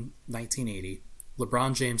Johnson in 1980,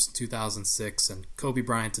 LeBron James in 2006, and Kobe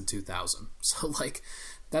Bryant in 2000. So, like,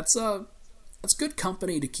 that's good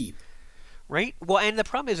company to keep. Right? Well, and the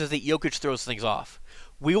problem is that Jokic throws things off.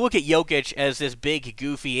 We look at Jokic as this big,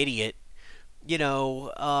 goofy idiot, and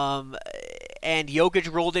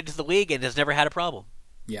Jokic rolled into the league and has never had a problem.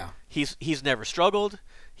 Yeah. He's never struggled.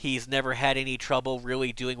 He's never had any trouble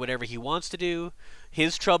really doing whatever he wants to do.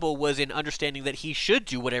 His trouble was in understanding that he should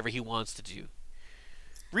do whatever he wants to do.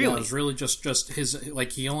 Really. Yeah, it was really just his,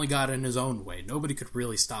 like, he only got in his own way. Nobody could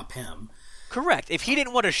really stop him. Correct. If he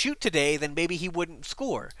didn't want to shoot today, then maybe he wouldn't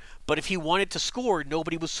score. But if he wanted to score,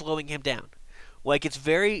 nobody was slowing him down. Like, it's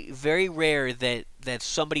very, very rare that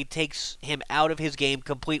somebody takes him out of his game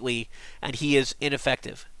completely and he is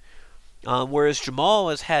ineffective. Whereas Jamal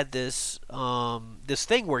has had this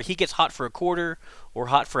thing where he gets hot for a quarter or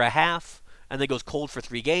hot for a half and then goes cold for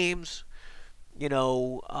 3 games.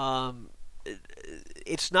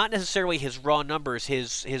 It's not necessarily his raw numbers,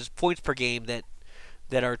 his points per game that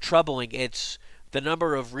are troubling. It's the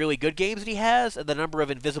number of really good games that he has and the number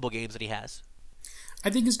of invisible games that he has. I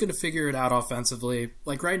think he's going to figure it out offensively.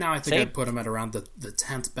 Like, right now, I think Same. I'd put him at around the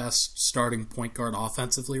 10th best starting point guard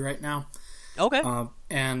offensively right now. Okay.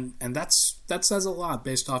 And that says a lot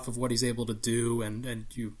based off of what he's able to do, and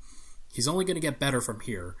he's only going to get better from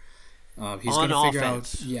here. He's going to figure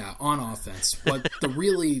out, on offense. But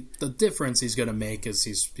the difference he's going to make is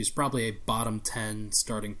he's probably a bottom 10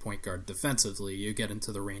 starting point guard defensively. You get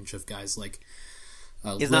into the range of guys like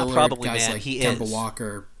He's Lillard, not probably, guys man. like He Kemba is.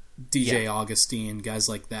 Walker, DJ Augustine, guys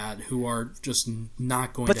like that who are just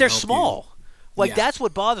not going. But to they're help small. You. Like, that's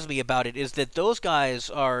what bothers me about it, is that those guys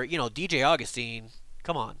are, DJ Augustine,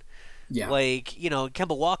 come on. Yeah. Like,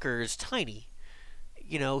 Kemba Walker is tiny.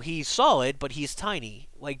 He's solid, but he's tiny.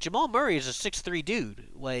 Like, Jamal Murray is a 6'3" dude.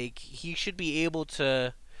 Like, he should be able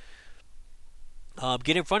to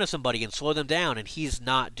get in front of somebody and slow them down, and he's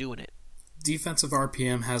not doing it. Defensive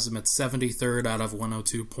RPM has him at 73rd out of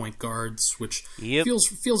 102 point guards, which Yep.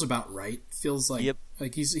 feels about right. Feels like Yep.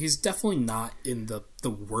 like he's definitely not in the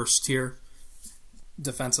worst tier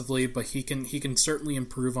defensively, but he can certainly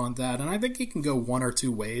improve on that, and I think he can go one of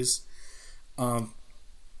two ways.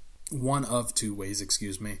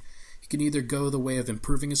 Excuse me. He can either go the way of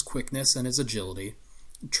improving his quickness and his agility,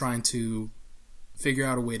 trying to figure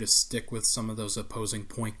out a way to stick with some of those opposing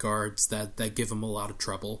point guards that give him a lot of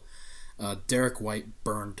trouble. Derek White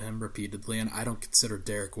burned him repeatedly, and I don't consider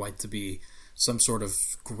Derek White to be some sort of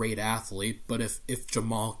great athlete, but if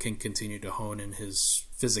Jamal can continue to hone in his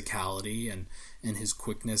physicality and his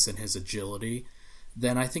quickness and his agility,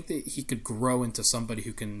 then I think that he could grow into somebody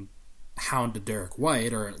who can hound to Derek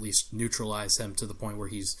White, or at least neutralize him to the point where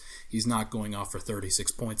he's not going off for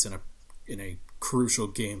 36 points in a crucial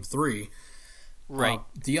game 3. Right.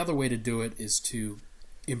 The other way to do it is to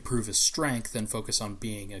improve his strength and focus on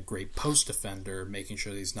being a great post defender, making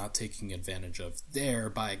sure that he's not taking advantage of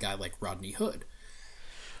there by a guy like Rodney Hood.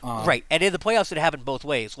 Right. And in the playoffs, it happened both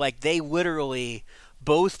ways. Like, they literally,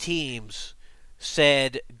 both teams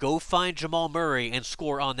said, go find Jamal Murray and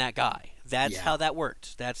score on that guy. That's how that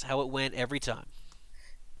worked. That's how it went every time.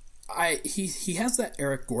 He has that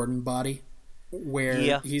Eric Gordon body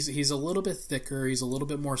where he's a little bit thicker, he's a little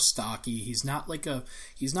bit more stocky. He's not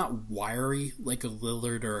wiry like a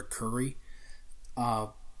Lillard or a Curry.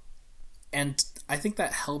 And I think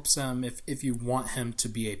that helps him if you want him to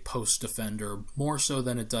be a post defender more so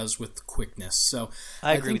than it does with quickness. So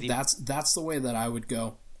I agree think with you. that's the way that I would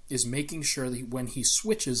go, is making sure that when he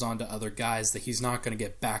switches onto other guys that he's not going to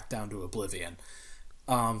get back down to oblivion.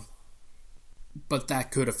 But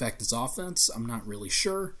that could affect his offense. I'm not really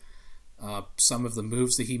sure. Some of the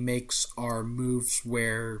moves that he makes are moves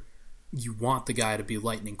where you want the guy to be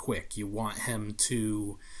lightning quick. You want him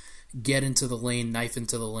to get into the lane, knife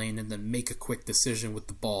into the lane, and then make a quick decision with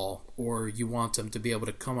the ball, or you want him to be able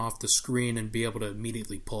to come off the screen and be able to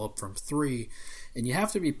immediately pull up from three, and you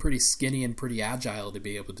have to be pretty skinny and pretty agile to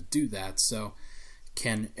be able to do that. So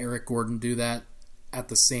can Eric Gordon do that at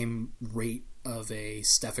the same rate of a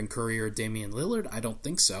Stephen Curry or Damian Lillard? I don't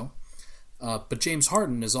think so. But James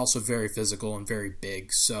Harden is also very physical and very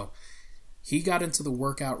big, so he got into the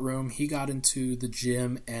workout room, he got into the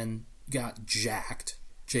gym and got jacked.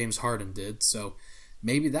 James Harden did, so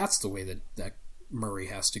maybe that's the way that Murray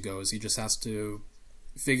has to go, is he just has to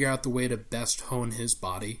figure out the way to best hone his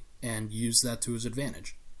body and use that to his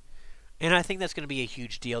advantage. And I think that's going to be a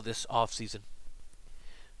huge deal this offseason.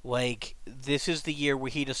 Like, this is the year where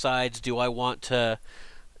he decides, do I want to,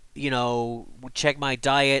 check my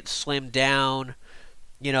diet, slim down,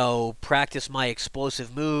 practice my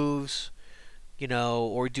explosive moves,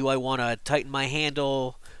 or do I want to tighten my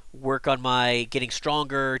handle, work on my getting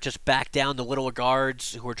stronger, just back down the little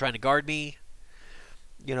guards who are trying to guard me?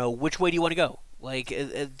 Which way do you want to go? Like,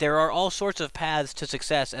 there are all sorts of paths to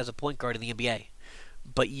success as a point guard in the NBA.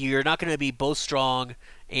 But you're not going to be both strong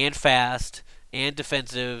and fast and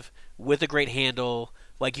defensive with a great handle.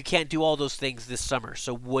 Like, you can't do all those things this summer.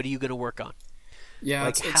 So what are you going to work on? Yeah,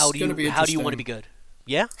 like, how do you want to be good?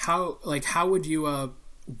 Yeah? What would you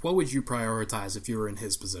prioritize if you were in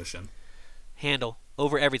his position? Handle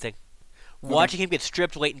over everything. Okay. Watching him get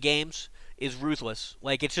stripped late in games is ruthless.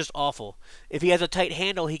 Like, it's just awful. If he has a tight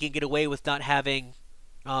handle, he can get away with not having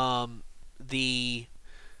the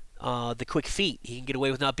quick feet. He can get away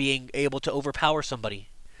with not being able to overpower somebody.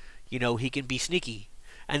 He can be sneaky.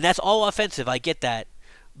 And that's all offensive, I get that.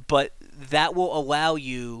 But that will allow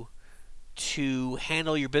you to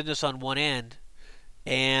handle your business on one end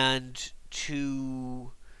and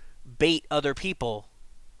to bait other people.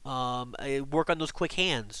 Work on those quick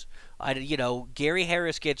hands. Gary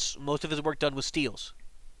Harris gets most of his work done with steals.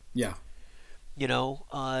 Yeah.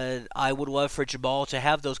 I would love for Jamal to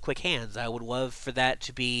have those quick hands. I would love for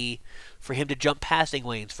him to jump passing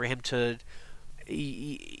lanes, for him to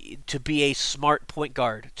be a smart point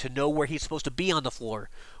guard, to know where he's supposed to be on the floor,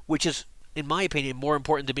 which is, in my opinion, more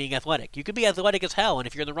important than being athletic. You can be athletic as hell, and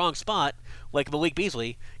if you're in the wrong spot, like Malik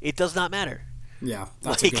Beasley, it does not matter. Yeah,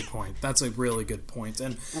 that's a good point. That's a really good point.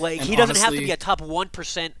 And he doesn't have to be a top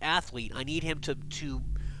 1% athlete. I need him to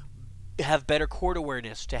have better court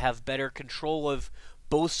awareness, to have better control of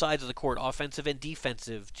both sides of the court, offensive and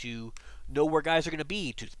defensive, to know where guys are going to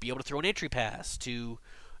be able to throw an entry pass.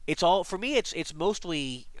 It's all, for me, it's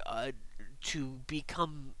mostly to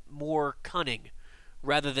become more cunning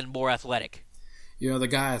rather than more athletic. The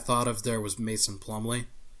guy I thought of there was Mason Plumlee.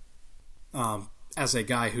 As a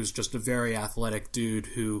guy who's just a very athletic dude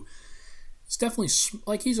who is definitely,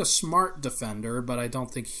 he's a smart defender, but I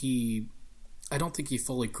don't think he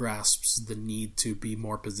fully grasps the need to be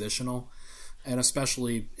more positional, and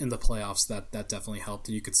especially in the playoffs, that definitely helped.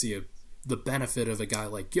 And you could see the benefit of a guy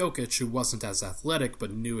like Jokic, who wasn't as athletic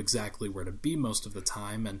but knew exactly where to be most of the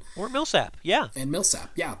time, or Millsap, yeah,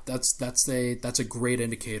 that's a great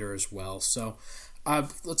indicator as well. So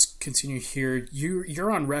let's continue here.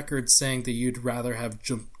 You're on record saying that you'd rather have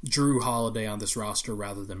Jrue Holiday on this roster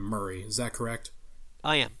rather than Murray. Is that correct?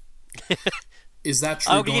 I am. Is that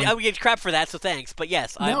true? I'm gonna get crap for that, so thanks. But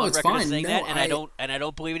yes, I'm on record saying that, and I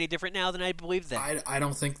don't believe any different now than I believed then. I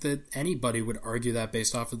don't think that anybody would argue that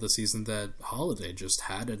based off of the season that Holiday just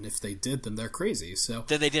had, and if they did, then they're crazy. So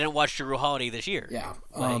then they didn't watch Jrue Holiday this year. Yeah.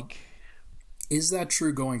 Is that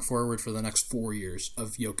true going forward for the next 4 years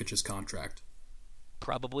of Jokic's contract?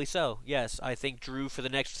 Probably so, yes. I think Jrue, for the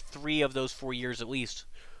next 3 of those 4 years at least,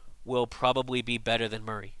 will probably be better than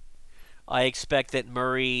Murray. I expect that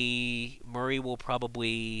Murray will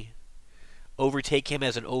probably overtake him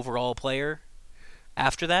as an overall player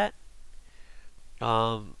after that.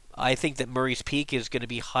 I think that Murray's peak is going to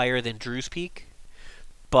be higher than Jrue's peak,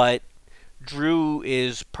 but Jrue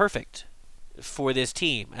is perfect for this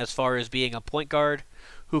team as far as being a point guard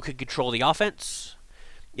who can control the offense,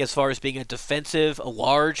 as far as being a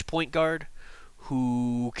large point guard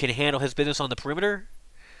who can handle his business on the perimeter,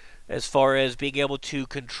 as far as being able to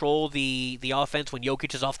control the offense when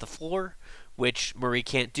Jokic is off the floor, which Murray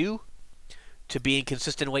can't do, to being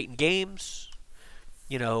consistent late in games.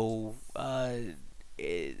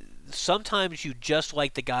 Sometimes you just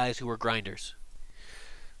like the guys who are grinders.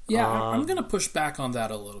 Yeah, I'm going to push back on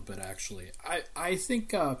that a little bit, actually. I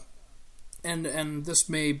think, and this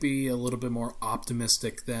may be a little bit more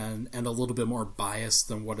optimistic and a little bit more biased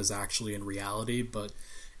than what is actually in reality, but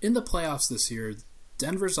in the playoffs this year,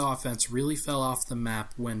 Denver's offense really fell off the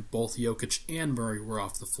map when both Jokic and Murray were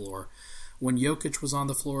off the floor. When Jokic was on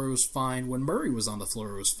the floor, it was fine. When Murray was on the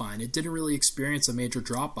floor, it was fine. It didn't really experience a major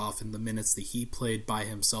drop-off in the minutes that he played by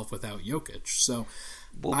himself without Jokic. So,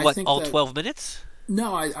 I think all 12 minutes?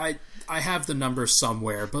 No, I have the numbers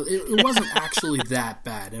somewhere, but it wasn't actually that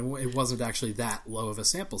bad, and it wasn't actually that low of a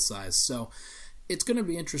sample size. So it's going to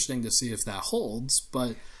be interesting to see if that holds.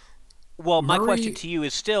 But my question to you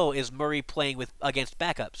is Murray playing against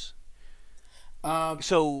backups?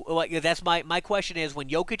 So that's my question is, when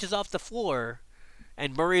Jokic is off the floor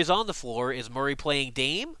and Murray is on the floor, is Murray playing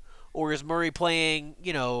Dame, or is Murray playing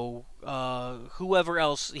whoever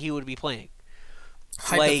else he would be playing?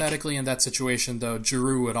 Hypothetically, in that situation, though,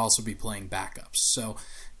 Giroux would also be playing backups. So,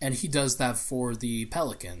 and he does that for the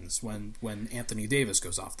Pelicans when Anthony Davis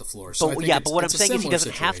goes off the floor. So, but what I'm saying is he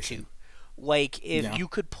doesn't have to. If you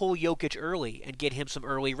could pull Jokic early and get him some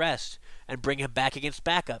early rest and bring him back against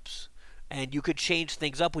backups, and you could change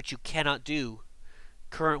things up, which you cannot do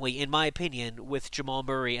currently, in my opinion, with Jamal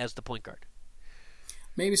Murray as the point guard.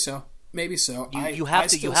 Maybe so. You have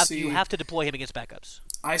to deploy him against backups.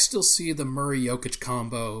 I still see the Murray-Jokic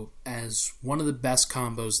combo as one of the best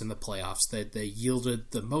combos in the playoffs. They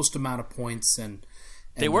yielded the most amount of points and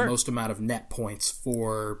the most amount of net points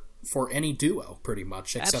for any duo, pretty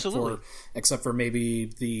much, except for maybe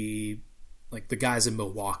the guys in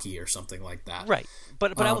Milwaukee or something like that. Right,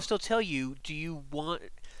 but I will still tell you. Do you want?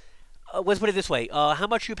 Let's put it this way: how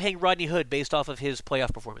much are you paying Rodney Hood based off of his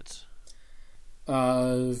playoff performance?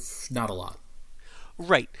 Not a lot.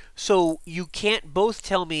 Right. So you can't both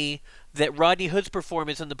tell me that Rodney Hood's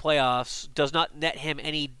performance in the playoffs does not net him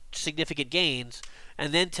any significant gains,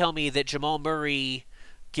 and then tell me that Jamal Murray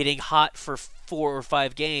getting hot for 4 or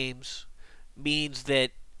 5 games means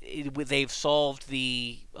that they've solved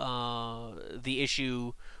the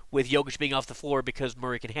issue with Jokic being off the floor because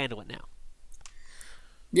Murray can handle it now.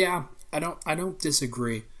 Yeah, I don't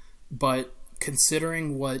disagree, but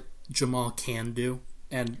considering what Jamal can do,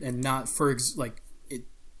 and not for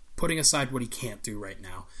putting aside what he can't do right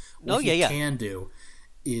now, what he can do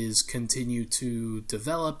is continue to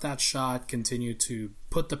develop that shot, continue to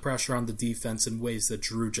put the pressure on the defense in ways that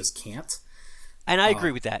Drew just can't. And I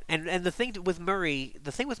agree with that. And the thing with Murray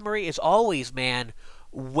is always, man,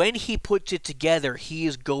 when he puts it together, he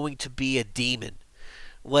is going to be a demon.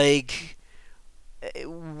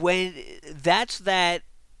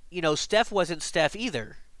 Steph wasn't Steph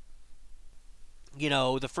either.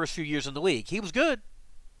 The first few years in the league, he was good,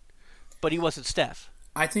 but he wasn't Steph.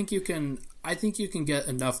 I think you can get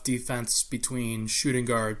enough defense between shooting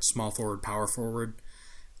guard, small forward, power forward,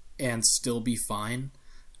 and still be fine,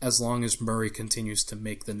 as long as Murray continues to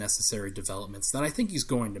make the necessary developments that I think he's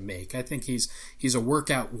going to make. I think he's a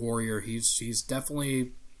workout warrior. He's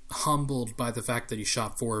definitely humbled by the fact that he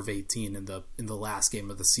shot 4 of 18 in the last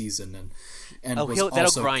game of the season, and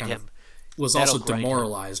that'll grind him. Was also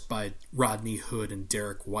demoralized by Rodney Hood and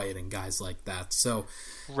Derek White and guys like that. So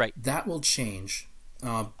that will change.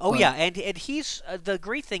 And he's the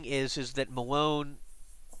great thing is that Malone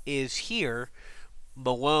is here.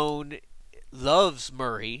 Malone loves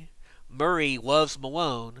Murray. Murray loves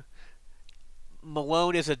Malone.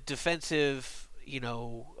 Malone is a defensive,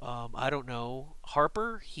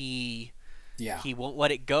 Harper. He won't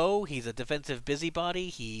let it go. He's a defensive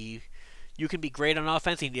busybody. You can be great on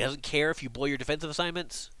offense. He doesn't care if you blow your defensive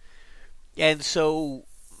assignments. And so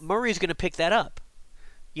Murray's going to pick that up.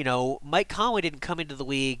 Mike Conley didn't come into the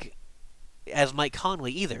league as Mike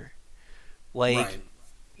Conley either.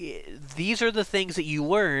 These are the things that you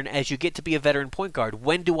learn as you get to be a veteran point guard.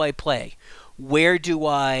 When do I play? Where do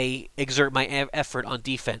I exert my effort on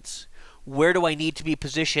defense? Where do I need to be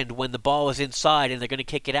positioned when the ball is inside and they're going to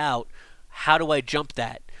kick it out? How do I jump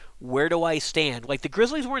that? Where do I stand? The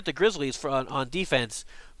Grizzlies weren't the Grizzlies on defense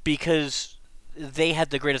because they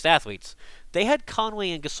had the greatest athletes. They had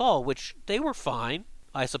Conley and Gasol, which they were fine,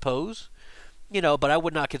 I suppose. But I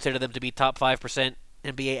would not consider them to be top 5%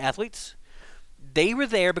 NBA athletes. They were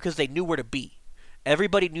there because they knew where to be.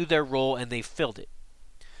 Everybody knew their role and they filled it.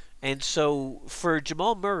 And so for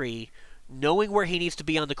Jamal Murray, knowing where he needs to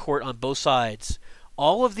be on the court on both sides,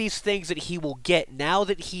 all of these things that he will get now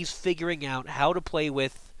that he's figuring out how to play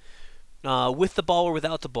with the ball or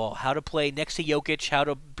without the ball, how to play next to Jokic, how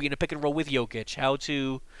to be in a pick and roll with Jokic, how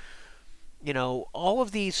to, all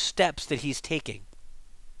of these steps that he's taking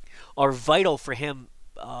are vital for him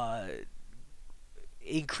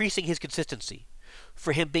increasing his consistency,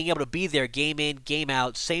 for him being able to be there game in, game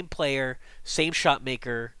out, same player, same shot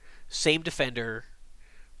maker, same defender,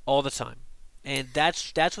 all the time. And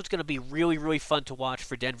that's what's going to be really, really fun to watch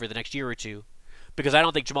for Denver the next year or two, because I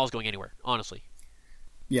don't think Jamal's going anywhere, honestly.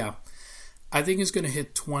 Yeah. I think he's going to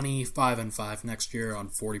hit 25-5 next year on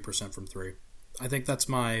 40% from three. I think that's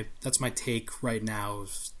my take right now.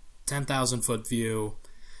 10,000 foot view.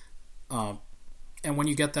 And when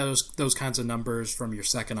you get those kinds of numbers from your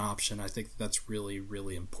second option, I think that's really,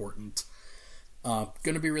 really important. Going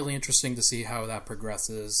to be really interesting to see how that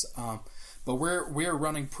progresses. But we're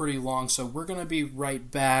running pretty long, so we're going to be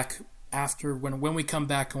right back after when we come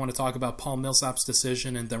back. I want to talk about Paul Millsap's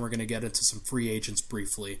decision, and then we're going to get into some free agents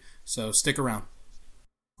briefly. So stick around.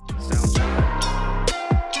 Sounds good.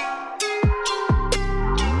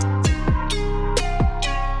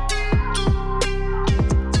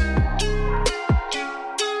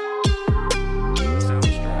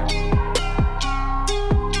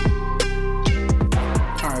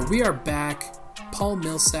 We are back. Paul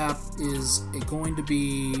Millsap is going to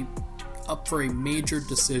be up for a major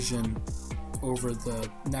decision over the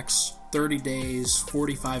next 30 days,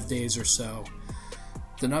 45 days or so.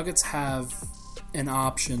 The Nuggets have an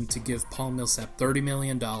option to give Paul Millsap $30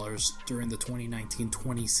 million during the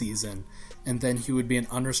 2019-20 season, and then he would be an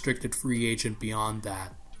unrestricted free agent beyond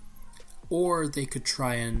that. Or they could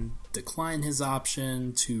try and decline his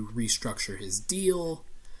option to restructure his deal,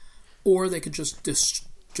 or they could just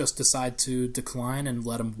decide to decline and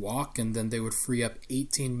let him walk, and then they would free up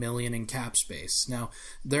 $18 million in cap space. Now,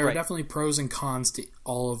 there are definitely pros and cons to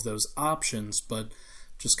all of those options, but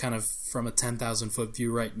just kind of from a 10,000 foot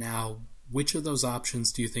view right now, which of those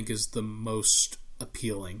options do you think is the most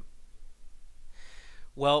appealing?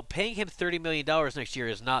 Well, paying him $30 million next year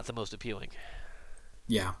is not the most appealing.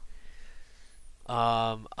 Yeah.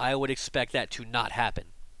 I would expect that to not happen.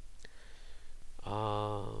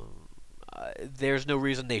 There's no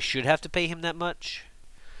reason they should have to pay him that much.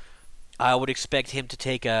 I would expect him to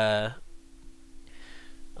take a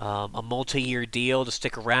multi-year deal to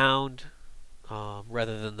stick around,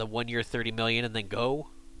 rather than the 1 year $30 million and then go.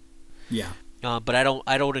 Yeah. But I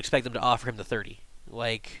don't expect them to offer him the 30.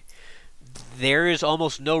 Like, there is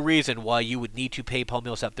almost no reason why you would need to pay Paul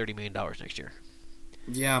Millsap $30 million next year.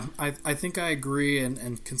 Yeah, I think I agree,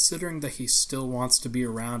 and considering that he still wants to be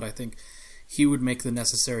around, I think he would make the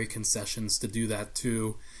necessary concessions to do that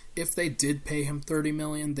too. If they did pay him $30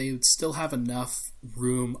 million, they would still have enough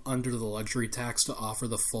room under the luxury tax to offer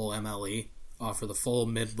the full MLE, offer the full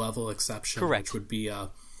mid-level exception, Correct. Which would be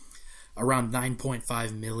around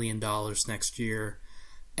 $9.5 million next year.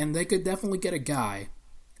 And they could definitely get a guy,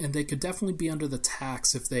 and they could definitely be under the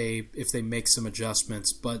tax if they make some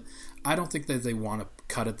adjustments, but I don't think that they want to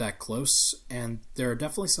cut it that close, and there are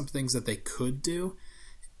definitely some things that they could do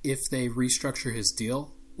if they restructure his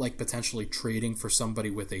deal, like potentially trading for somebody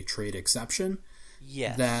with a trade exception.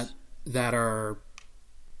 Yes. That are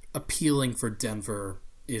appealing for Denver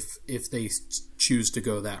if they choose to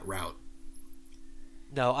go that route.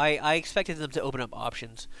 No, I expected them to open up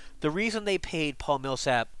options. The reason they paid Paul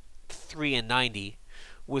Millsap $3 and $90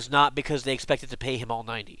 was not because they expected to pay him all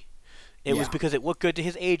 $90. It was because it looked good to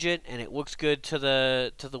his agent and it looks good to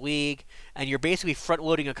the league, and you're basically front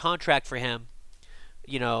loading a contract for him,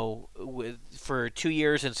 for 2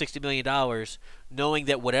 years and $60 million, knowing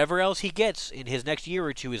that whatever else he gets in his next year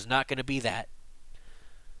or two is not going to be that.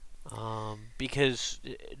 Because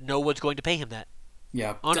no one's going to pay him that.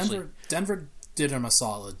 Yeah, honestly. Denver did him a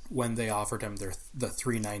solid when they offered him the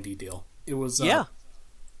 $390 deal. It was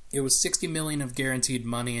it was $60 million of guaranteed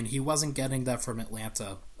money, and he wasn't getting that from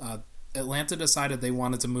Atlanta. Atlanta decided they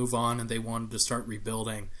wanted to move on and they wanted to start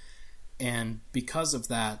rebuilding, and because of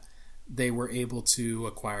that, they were able to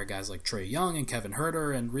acquire guys like Trae Young and Kevin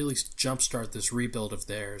Huerter and really jumpstart this rebuild of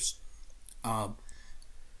theirs.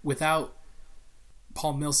 Without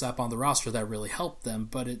Paul Millsap on the roster, that really helped them,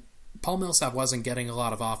 but Paul Millsap wasn't getting a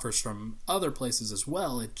lot of offers from other places as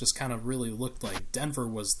well. It just kind of really looked like Denver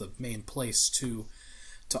was the main place to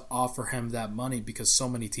offer him that money because so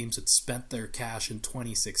many teams had spent their cash in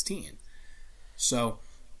 2016. So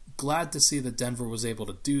glad to see that Denver was able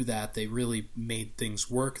to do that. They really made things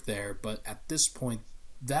work there, but at this point,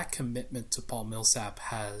 that commitment to Paul Millsap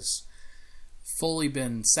has fully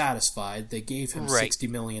been satisfied. They gave him $60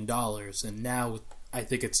 million, and now I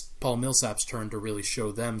think it's Paul Millsap's turn to really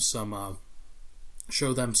show them some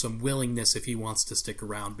willingness if he wants to stick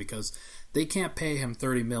around, because they can't pay him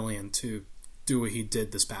 $30 million to do what he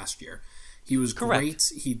did this past year. He was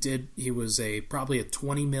great. He was probably a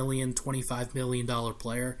 $20 million, $25 million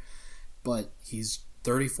player, but he's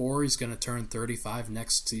 34. He's going to turn 35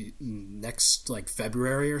 next like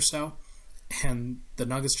February or so, and the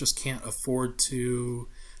Nuggets just can't afford to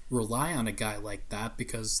rely on a guy like that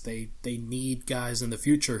because they need guys in the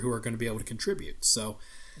future who are going to be able to contribute. So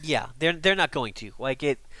yeah, they're not going to like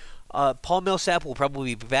it. Paul Millsap will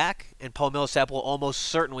probably be back, and Paul Millsap will almost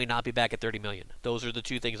certainly not be back at $30 million. Those are the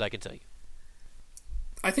two things I can tell you.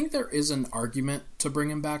 I think there is an argument to bring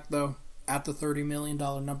him back, though, at the $30 million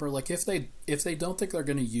number. Like, if they don't think they're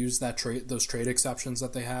going to use those trade exceptions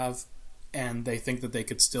that they have, and they think that they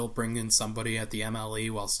could still bring in somebody at the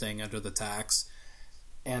MLE while staying under the tax,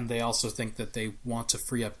 and they also think that they want to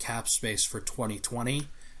free up cap space for 2020,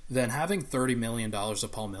 then having $30 million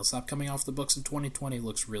of Paul Millsap coming off the books in 2020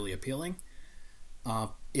 looks really appealing.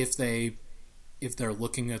 If they're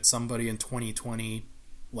looking at somebody in 2020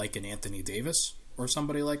 like an Anthony Davis or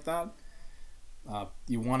somebody like that,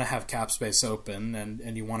 you want to have cap space open,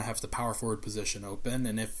 and you want to have the power forward position open.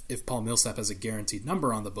 And if Paul Millsap has a guaranteed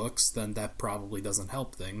number on the books, then that probably doesn't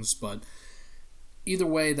help things. But either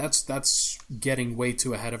way, that's getting way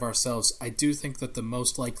too ahead of ourselves. I do think that the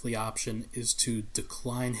most likely option is to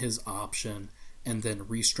decline his option and then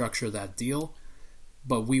restructure that deal.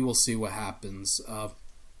 But we will see what happens.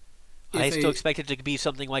 I still expect it to be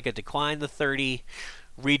something like a decline the 30,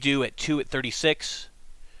 redo at 2 at 36,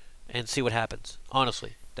 and see what happens.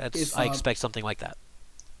 Honestly, I expect something like that.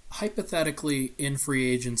 Hypothetically, in free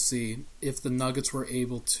agency, if the Nuggets were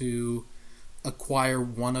able to acquire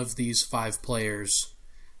one of these 5 players,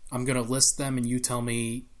 I'm going to list them and you tell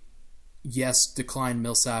me, yes, decline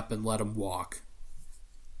Millsap and let him walk.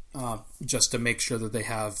 Just to make sure that they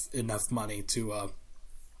have enough money to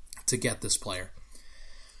get this player.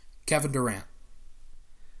 Kevin Durant.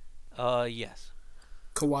 Yes.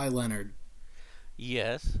 Kawhi Leonard.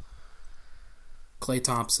 Yes. Klay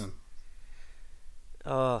Thompson.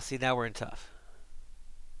 Oh, see, now we're in tough.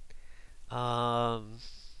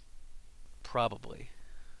 Probably.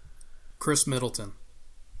 Chris Middleton.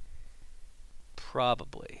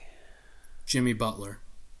 Probably. Jimmy Butler.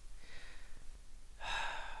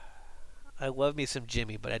 I love me some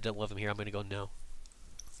Jimmy, but I don't love him here. I'm going to go no.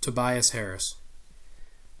 Tobias Harris.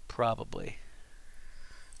 Probably.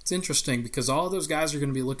 It's interesting because all of those guys are going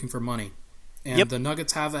to be looking for money. And the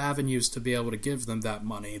Nuggets have avenues to be able to give them that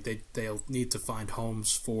money. They'll need to find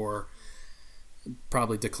homes for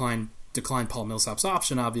probably decline Paul Millsap's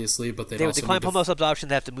option, obviously, but they would decline Paul Millsap's option.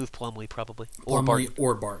 They have to move Plumlee, probably. Or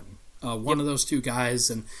Barton. One of those two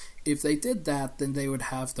guys. And if they did that, then they would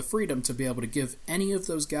have the freedom to be able to give any of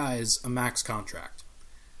those guys a max contract.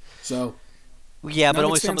 So... yeah, but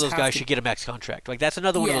only some of those guys should get a max contract. Like, that's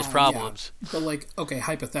another one of those problems. Yeah. But, like, okay,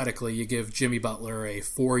 hypothetically, you give Jimmy Butler a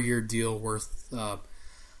 4-year deal worth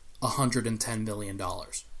 $110 million.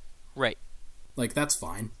 Right. Like, that's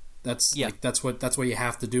fine. That's what you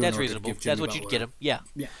have to do. That's in order reasonable. To give Jimmy that's what Butler. You'd get him. Yeah.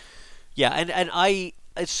 Yeah. Yeah, and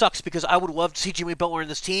it sucks because I would love to see Jimmy Butler in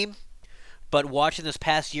this team, but watching this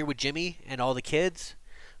past year with Jimmy and all the kids,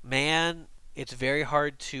 man, it's very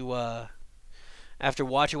hard to. After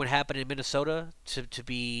watching what happened in Minnesota, to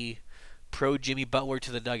be pro Jimmy Butler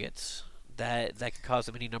to the Nuggets, that could cause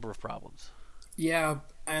them any number of problems. Yeah,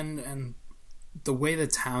 and the way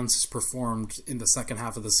that Towns has performed in the second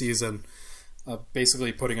half of the season,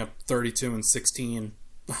 basically putting up 32 and 16.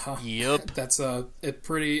 Yep. That's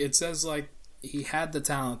it says like he had the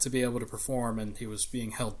talent to be able to perform, and he was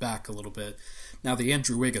being held back a little bit. Now the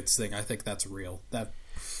Andrew Wiggins thing, I think that's real.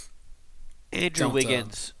 Andrew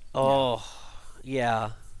Wiggins.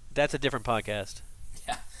 Yeah, that's a different podcast.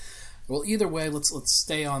 Yeah. Well, either way, let's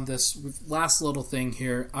stay on this last little thing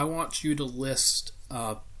here. I want you to list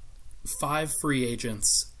 5 free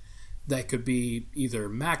agents that could be either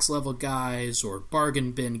max level guys or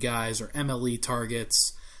bargain bin guys or MLE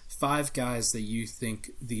targets. 5 guys that you think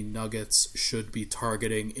the Nuggets should be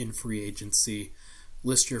targeting in free agency.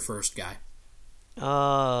 List your first guy.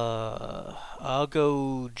 I'll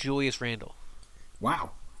go Julius Randle.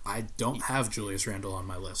 Wow. I don't have Julius Randle on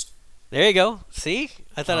my list. There you go. See?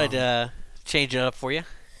 I thought I'd change it up for you.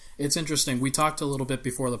 It's interesting. We talked a little bit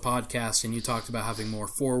before the podcast, and you talked about having more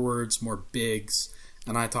forwards, more bigs,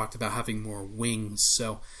 and I talked about having more wings.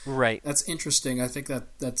 So right. That's interesting. I think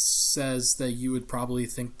that says that you would probably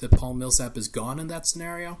think that Paul Millsap is gone in that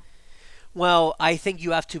scenario. Well, I think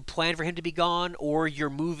you have to plan for him to be gone, or you're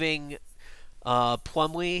moving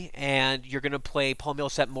Plumlee, and you're going to play Paul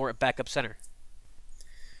Millsap more at backup center.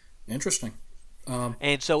 Interesting.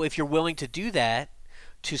 And so if you're willing to do that,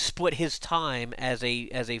 to split his time as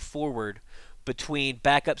a forward between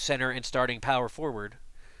backup center and starting power forward,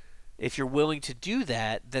 if you're willing to do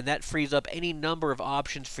that, then that frees up any number of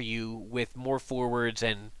options for you with more forwards,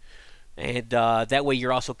 and that way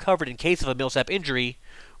you're also covered in case of a Millsap injury,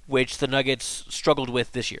 which the Nuggets struggled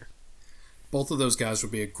with this year. Both of those guys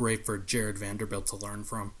would be great for Jared Vanderbilt to learn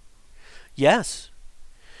from. Yes.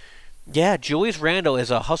 Yeah, Julius Randle is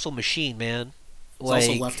a hustle machine, man. He's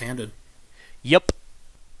also left-handed. Yep.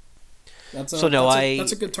 That's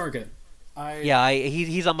a good target.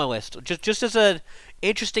 He's on my list. Just as an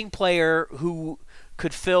interesting player who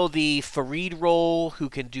could fill the Fareed role, who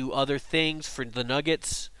can do other things for the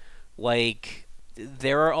Nuggets. Like,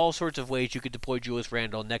 there are all sorts of ways you could deploy Julius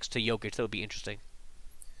Randle next to Jokic that would be interesting.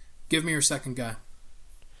 Give me your second guy.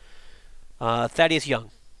 Thaddeus Young.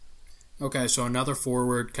 Okay, so another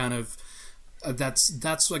forward, kind of.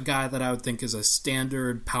 That's a guy that I would think is a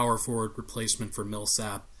standard power forward replacement for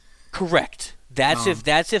Millsap. Correct. That's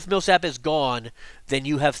if Millsap is gone, then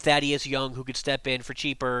you have Thaddeus Young who could step in for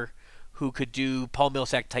cheaper, who could do Paul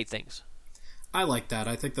Millsap type things. I like that.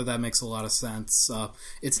 I think that makes a lot of sense.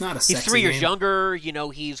 It's not a sexy He's 3 years name. younger.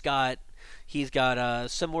 He's got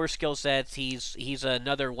similar skill sets. He's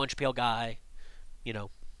another lunch pail guy.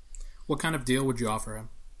 What kind of deal would you offer him?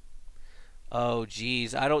 Oh,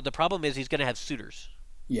 geez. The problem is he's going to have suitors.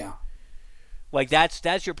 Yeah. Like,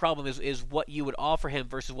 that's your problem is what you would offer him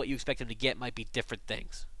versus what you expect him to get might be different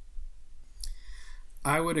things.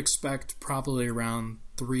 I would expect probably around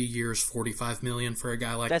 3 years, $45 million for a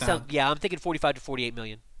guy like that. I'm thinking 45 to 48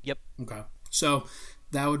 million. Yep. Okay. So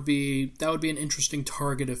that would be an interesting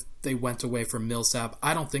target if they went away from Millsap.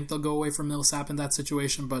 I don't think they'll go away from Millsap in that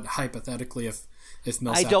situation, but hypothetically, if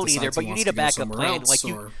Millsap I don't decides either, but he you wants need to a go backup somewhere plan. else,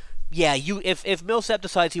 Like if Millsap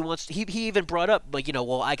decides he even brought up, like,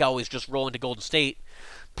 I can always just roll into Golden State,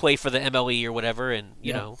 play for the MLE or whatever, and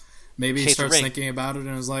maybe he starts thinking about it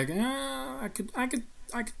and is like, I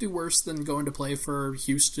could do worse than going to play for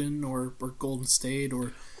Houston or Golden State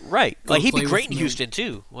or right. Like, he'd be great in Houston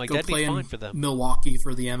too. Like, that'd be fine for them. Milwaukee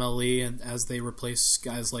for the MLE, and as they replace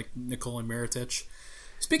guys like Nikola Mirotic.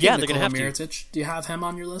 Speaking of Nikola Mirotic, do you have him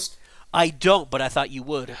on your list? I don't, but I thought you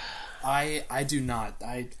would. I do not.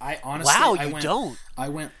 I honestly. Wow, you don't. I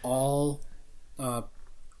went all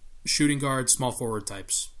shooting guard, small forward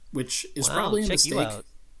types, which is probably a mistake.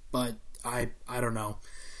 But I don't know.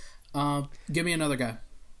 Give me another guy.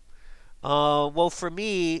 Well, for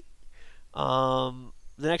me, the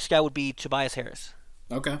next guy would be Tobias Harris.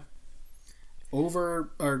 Okay.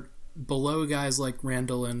 Over or below guys like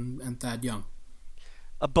Randall and Thad Young.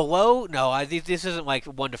 Below? No, this isn't like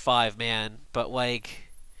 1 to 5, man. But like,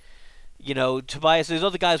 Tobias. Those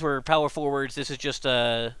other guys were power forwards. This is just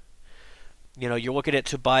you're looking at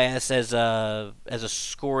Tobias as a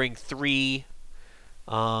scoring 3.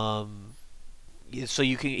 So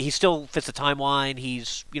he still fits the timeline.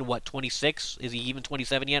 He's 26? Is he even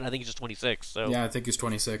 27 yet? I think he's just 26. So yeah, I think he's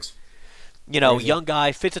 26. Crazy. Young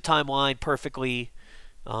guy, fits the timeline perfectly.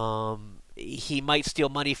 He might steal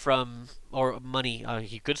money from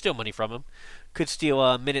he could steal money from him. Could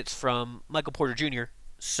steal minutes from Michael Porter Jr.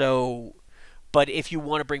 So, but if you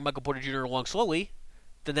want to bring Michael Porter Jr. along slowly,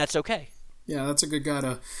 then that's okay. Yeah, that's a good guy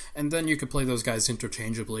to, and then you could play those guys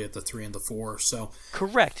interchangeably at the 3 and the 4. So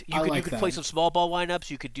correct. You could that. play some small ball lineups.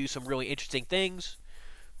 You could do some really interesting things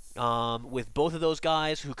with both of those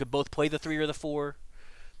guys who could both play the 3 or the 4.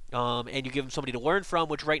 And you give them somebody to learn from.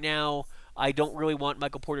 Which right now, I don't really want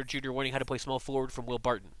Michael Porter Jr. learning how to play small forward from Will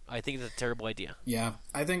Barton. I think that's a terrible idea. Yeah,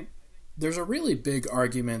 I think there's a really big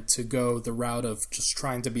argument to go the route of just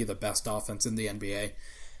trying to be the best offense in the NBA.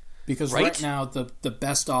 Because right now, the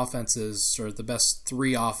best offenses, or the best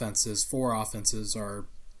 4 offenses are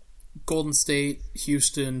Golden State,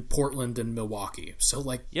 Houston, Portland, and Milwaukee. So,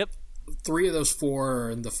 like, 3 of those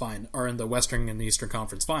 4 are in the Western and Eastern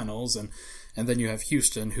Conference Finals, and then you have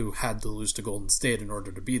Houston, who had to lose to Golden State in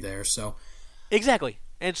order to be there. So exactly.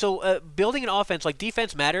 And so building an offense, like,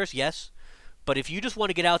 defense matters, yes, but if you just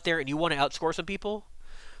want to get out there and you want to outscore some people,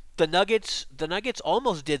 the Nuggets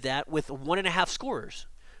almost did that with 1.5 scorers.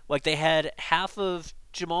 Like, they had half of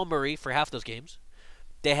Jamal Murray for half those games.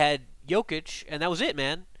 They had Jokic, and that was it,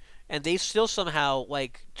 man. And they still somehow,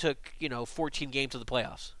 like, took 14 games to the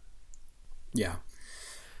playoffs. Yeah.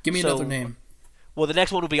 Give me another name. Well, the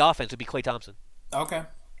next one would be offense. It would be Klay Thompson. Okay.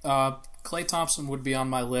 Klay Thompson would be on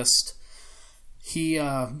my list. He,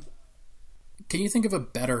 can you think of a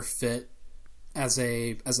better fit as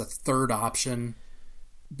a third option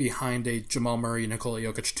behind a Jamal Murray, Nikola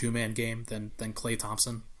Jokic 2-man game than Klay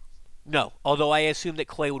Thompson? No, although I assume that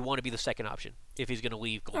Klay would want to be the second option if he's going to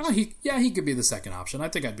leave Golden State. He could be the second option. I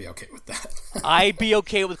think I'd be okay with that. I'd be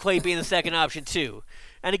okay with Klay being the second option too.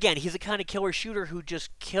 And again, he's the kind of killer shooter who just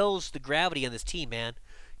kills the gravity on this team, man.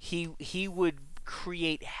 He would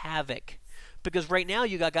create havoc. Because right now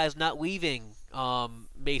you got guys not leaving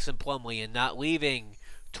Mason Plumlee and not leaving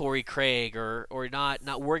Torrey Craig or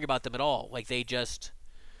not worrying about them at all. Like, they just,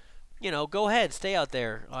 go ahead, stay out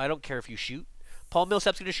there. I don't care if you shoot. Paul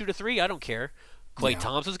Millsap's going to shoot a 3. I don't care. Klay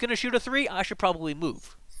Thompson's going to shoot a 3. I should probably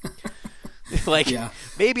move. Like, Yeah.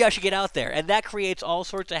 maybe I should get out there. And that creates all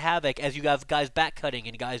sorts of havoc as you have guys back cutting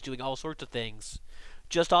and guys doing all sorts of things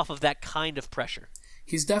just off of that kind of pressure.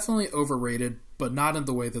 He's definitely overrated, but not in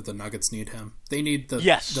the way that the Nuggets need him. They need the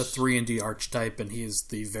 3-and-D archetype, and he's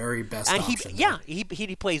the very best option.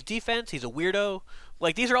 He plays defense. He's a weirdo.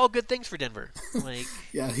 Like, these are all good things for Denver. Like,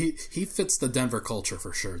 yeah, he fits the Denver culture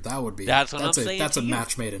for sure. That would be that's what I'm saying. That's a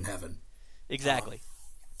match made in heaven. Exactly.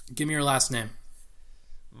 Give me your last name.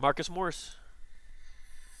 Marcus Morris.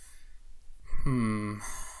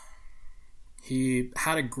 He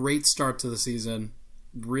had a great start to the season.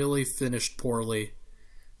 Really finished poorly.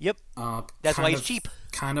 Yep. That's why he's cheap.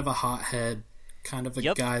 Kind of a hothead. Kind of a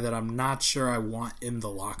guy that I'm not sure I want in the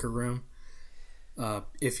locker room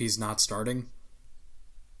if he's not starting.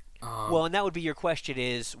 Well, and that would be your question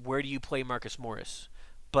is, where do you play Marcus Morris?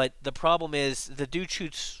 But the problem is, the dude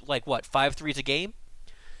shoots, 5 threes a game?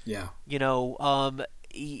 Yeah.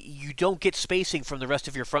 You don't get spacing from the rest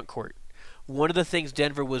of your front court. One of the things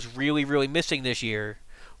Denver was really, really missing this year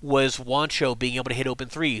was Juancho being able to hit open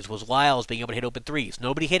threes, was Lyles being able to hit open threes.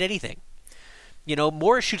 Nobody hit anything.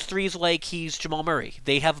 Morris shoots threes like he's Jamal Murray.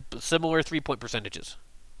 They have similar three-point percentages.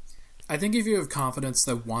 I think if you have confidence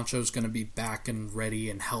that Juancho's going to be back and ready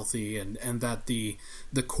and healthy and that the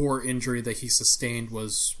core injury that he sustained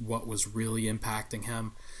was what was really impacting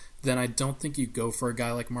him, then I don't think you go for a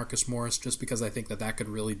guy like Marcus Morris just because I think that could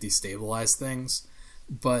really destabilize things.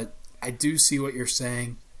 But I do see what you're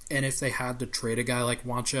saying. And if they had to trade a guy like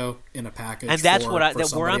Juancho in a package, and that's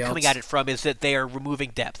where I'm coming at it from is that they are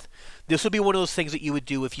removing depth. This would be one of those things that you would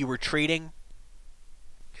do if you were trading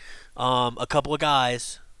a couple of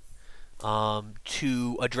guys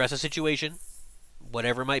to address a situation,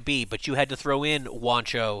 whatever it might be. But you had to throw in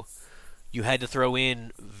Juancho, you had to throw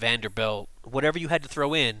in Vanderbilt, whatever you had to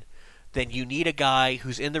throw in. Then you need a guy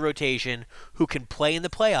who's in the rotation, who can play in the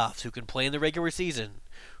playoffs, who can play in the regular season,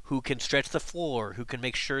 who can stretch the floor, who can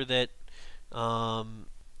make sure that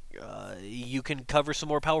you can cover some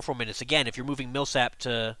more power forward minutes. Again, if you're moving Millsap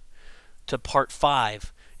to part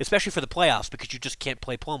 5, especially for the playoffs, because you just can't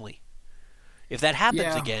play Plumlee. If that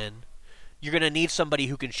happens again, you're going to need somebody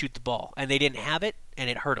who can shoot the ball. And they didn't have it, and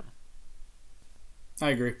it hurt them. I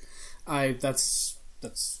agree. That's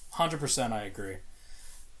 100% I agree.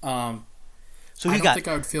 So I don't think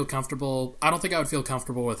I would feel comfortable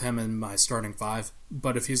with him in my starting 5.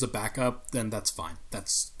 But if he's a backup, then that's fine.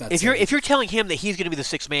 That's if you're telling him that he's going to be the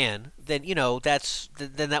sixth man, then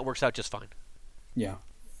then that works out just fine. Yeah,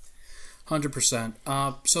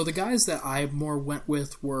 100%. So the guys that I more went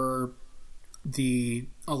with were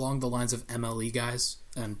along the lines of MLE guys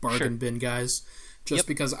and bargain bin guys, just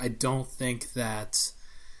because I don't think that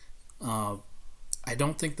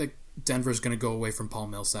Denver's going to go away from Paul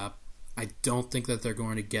Millsap. I don't think that they're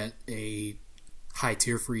going to get a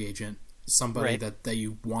high-tier free agent, somebody that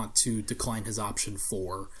you want to decline his option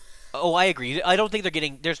for. Oh, I agree. I don't think they're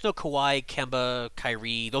getting... There's no Kawhi, Kemba,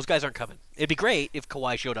 Kyrie. Those guys aren't coming. It'd be great if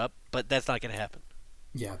Kawhi showed up, but that's not going to happen.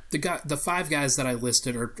 Yeah. The 5 guys that I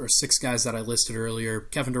listed, or 6 guys that I listed earlier,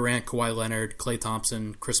 Kevin Durant, Kawhi Leonard, Klay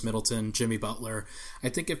Thompson, Chris Middleton, Jimmy Butler, I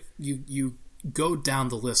think if you go down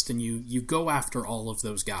the list and you go after all of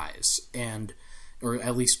those guys, or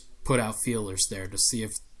at least put out feelers there to see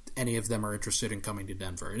if any of them are interested in coming to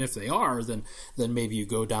Denver. And if they are, then maybe you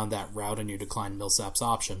go down that route and you decline Millsap's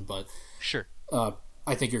option. But sure,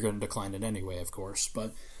 I think you're going to decline it anyway, of course.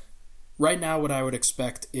 But right now what I would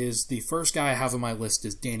expect is the first guy I have on my list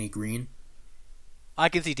is Danny Green. I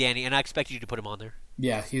can see Danny, and I expect you to put him on there.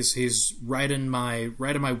 Yeah, he's right in my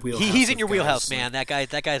wheelhouse. He's in your wheelhouse, man. That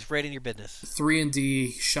guy's right in your business.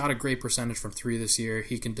 3-and-D, shot a great percentage from 3 this year.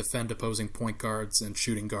 He can defend opposing point guards and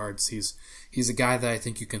shooting guards. He's a guy that I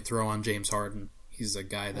think you can throw on James Harden. He's a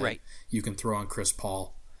guy that you can throw on Chris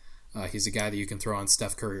Paul. He's a guy that you can throw on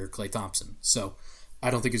Steph Curry or Klay Thompson. So I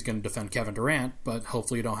don't think he's going to defend Kevin Durant, but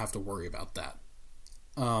hopefully you don't have to worry about that.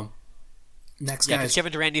 Next guy is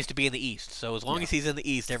Kevin Durant needs to be in the East, so as long as he's in the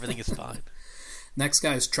East, everything is fine. Next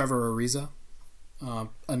guy is Trevor Ariza.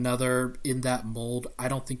 Another in that mold. I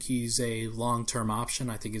don't think he's a long-term option.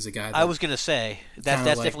 I think he's a guy that... I was going to say, that's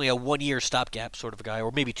definitely a 1-year stopgap sort of a guy,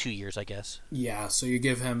 or maybe 2 years, I guess. Yeah, so you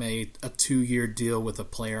give him a 2-year deal with a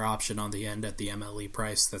player option on the end at the MLE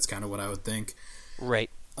price. That's kind of what I would think.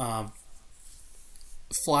 Right.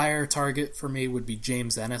 Flyer target for me would be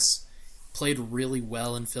James Ennis. Played really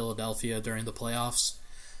well in Philadelphia during the playoffs.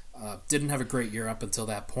 Didn't have a great year up until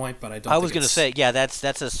that point, but I was going to say,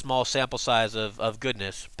 that's a small sample size of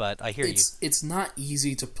goodness, but I hear you. It's not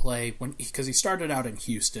easy to play because he started out in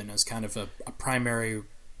Houston as kind of a primary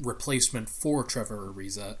replacement for Trevor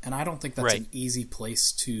Ariza, and I don't think that's an easy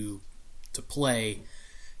place to play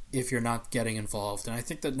if you're not getting involved. And I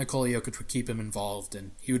think that Nikola Jokic would keep him involved,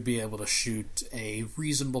 and he would be able to shoot a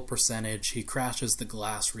reasonable percentage. He crashes the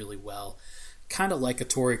glass really well. Kind of like a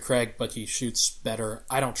Torrey Craig, but he shoots better.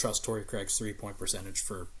 I don't trust Torrey Craig's three-point percentage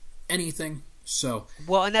for anything. So,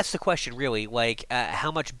 well, and that's the question, really. Like,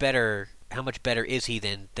 how much better is he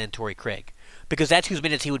than Torrey Craig? Because that's whose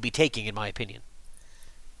minutes he would be taking, in my opinion.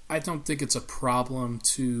 I don't think it's a problem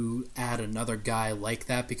to add another guy like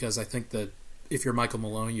that, because I think that if you're Michael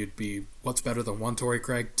Malone, you'd be, what's better than one Torrey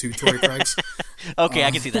Craig, two Torrey Craigs? Okay,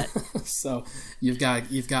 I can see that. So you've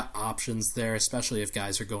got options there, especially if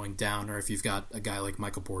guys are going down, or if you've got a guy like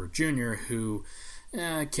Michael Porter Jr. who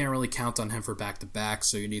can't really count on him for back-to-back,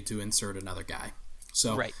 so you need to insert another guy.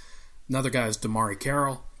 So right. Another guy is DeMarre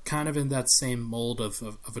Carroll, kind of in that same mold of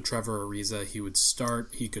a Trevor Ariza. He would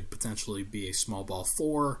start. He could potentially be a small ball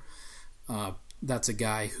 4. That's a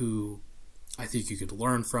guy who I think you could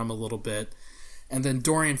learn from a little bit. And then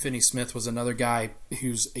Dorian Finney-Smith was another guy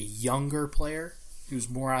who's a younger player, who's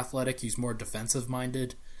more athletic, he's more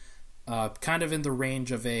defensive-minded, kind of in the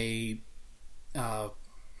range of a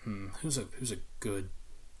who's a good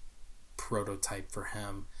prototype for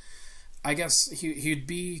him. I guess he'd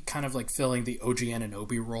be kind of like filling the OG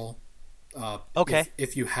Anunoby role. Okay.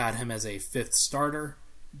 If you had him as a 5th starter,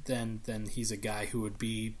 then he's a guy who would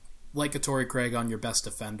be like a Torrey Craig on your best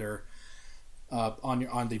defender.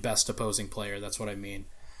 On the best opposing player, that's what I mean.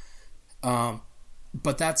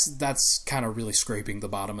 But that's kind of really scraping the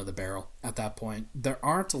bottom of the barrel at that point. There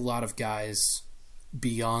aren't a lot of guys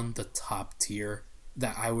beyond the top tier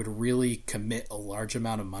that I would really commit a large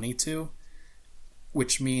amount of money to,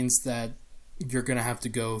 which means that you're going to have to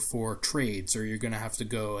go for trades, or you're going to have to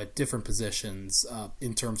go at different positions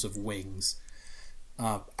in terms of wings.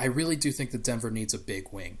 I really do think that Denver needs a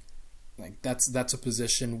big wing. Like that's a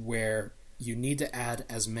position where you need to add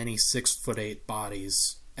as many 6'8"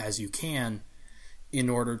 bodies as you can in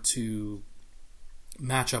order to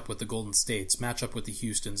match up with the Golden States, match up with the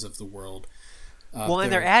Houstons of the world.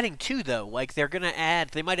 And they're adding 2, though. Like, they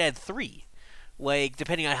might add 3. Like,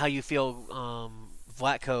 depending on how you feel,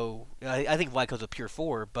 Vlatko, I think Vlatko's a pure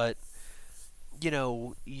 4, but,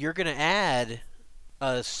 you're going to add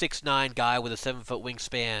a 6'9" guy with a 7-foot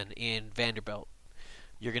wingspan in Vanderbilt.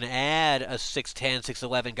 You're going to add a 6'10",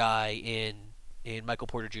 6'11" guy in Michael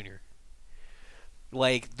Porter Jr.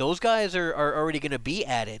 Like, those guys are already going to be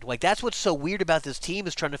added. Like, that's what's so weird about this team,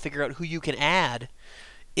 is trying to figure out who you can add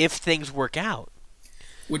if things work out.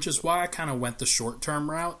 Which is why I kind of went the short-term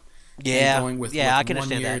route. Yeah, going with I can 1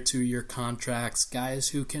 understand year, that. 2-year contracts, guys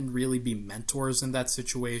who can really be mentors in that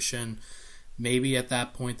situation. Maybe at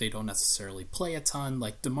that point they don't necessarily play a ton.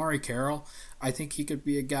 Like DeMarre Carroll, I think he could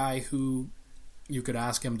be a guy who you could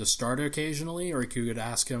ask him to start occasionally, or you could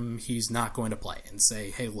ask him he's not going to play and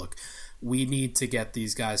say, hey, look, we need to get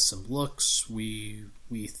these guys some looks. We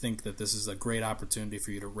think that this is a great opportunity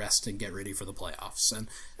for you to rest and get ready for the playoffs. And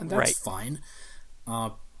that's right. Fine.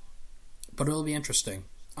 But it'll be interesting.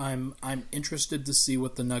 I'm interested to see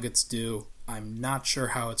what the Nuggets do. I'm not sure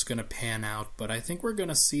how it's going to pan out, but I think we're going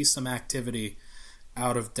to see some activity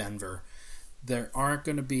out of Denver. There aren't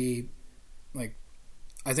going to be,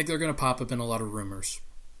 I think they're going to pop up in a lot of rumors.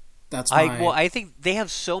 I think they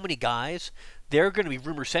have so many guys. They're going to be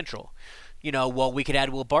rumor central. We could add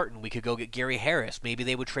Will Barton. We could go get Gary Harris. Maybe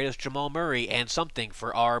they would trade us Jamal Murray and something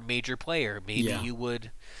for our major player. Maybe you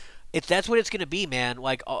would. That's what it's going to be, man.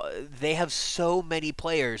 Like, they have so many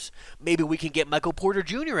players. Maybe we can get Michael Porter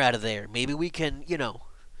Jr. out of there. Maybe we can,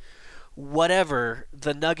 whatever.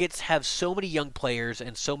 The Nuggets have so many young players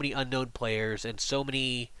and so many unknown players and so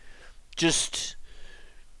many just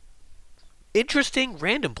interesting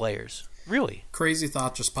random players. Really. Crazy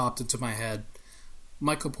thought just popped into my head.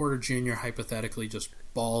 Michael Porter Jr. hypothetically just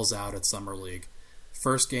balls out at Summer League.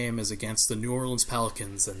 First game is against the New Orleans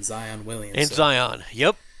Pelicans and Zion Williamson. And Zion,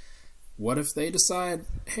 yep. What if they decide,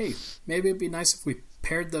 hey, maybe it'd be nice if we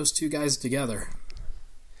paired those two guys together?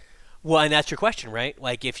 Well, and that's your question, right?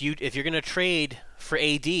 Like, if you're going to trade for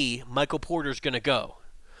AD, Michael Porter's going to go.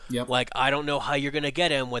 Yep. Like, I don't know how you're going to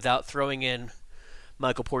get him without throwing in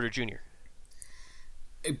Michael Porter Jr.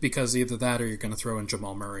 Because either that or you're going to throw in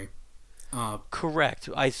Jamal Murray. Correct.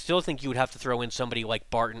 I still think you would have to throw in somebody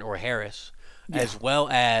like Barton or Harris, as well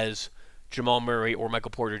as Jamal Murray or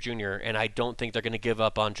Michael Porter Jr., and I don't think they're going to give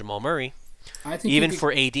up on Jamal Murray, even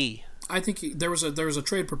for AD. I think there was a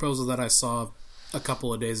trade proposal that I saw a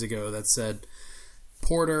couple of days ago that said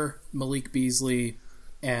Porter, Malik Beasley,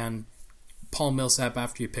 and Paul Millsap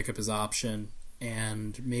after you pick up his option,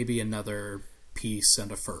 and maybe another piece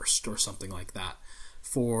and a first or something like that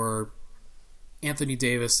for Anthony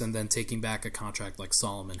Davis, and then taking back a contract like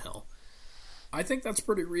Solomon Hill. I think that's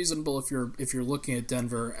pretty reasonable if you're looking at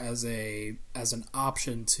Denver as an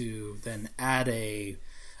option to then add a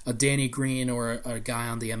Danny Green or a guy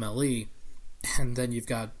on the MLE, and then you've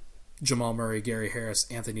got Jamal Murray, Gary Harris,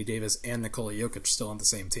 Anthony Davis, and Nikola Jokic still on the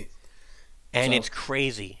same team. And it's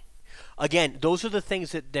crazy. Again, those are the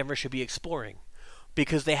things that Denver should be exploring,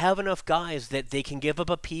 because they have enough guys that they can give up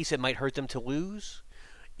a piece that might hurt them to lose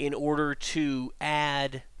in order to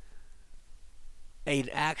add an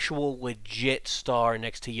actual legit star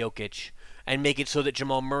next to Jokic and make it so that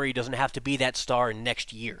Jamal Murray doesn't have to be that star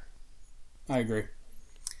next year. I agree.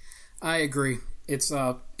 It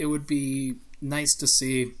would be nice to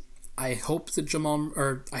see. I hope that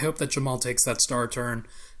Jamal takes that star turn,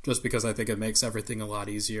 just because I think it makes everything a lot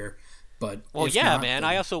easier. But man.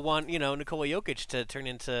 I also want Nikola Jokic to turn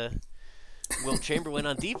into Wilt Chamberlain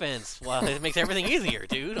on defense. Well, it makes everything easier,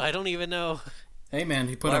 dude. I don't even know. Hey,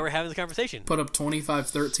 man, we're having this conversation. Put up 25,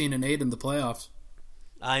 13, and 8 in the playoffs.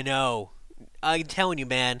 I know. I'm telling you,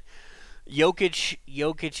 man.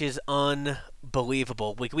 Jokic is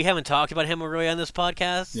unbelievable. We haven't talked about him really on this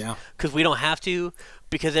podcast. Yeah. Because we don't have to.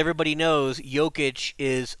 Because everybody knows Jokic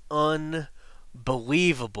is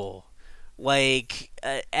unbelievable.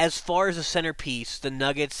 As far as a centerpiece, the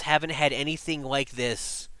Nuggets haven't had anything like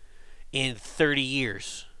this in 30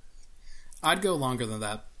 years. I'd go longer than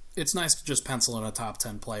that. It's nice to just pencil in a top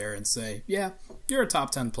 10 player and say, yeah, you're a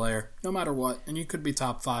top 10 player, no matter what, and you could be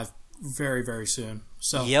top 5 very, very soon.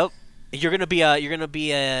 So yep, you're on a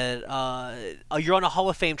Hall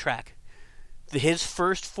of Fame track. His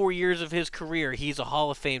first 4 years of his career, he's a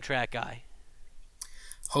Hall of Fame track guy.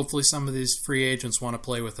 Hopefully, some of these free agents want to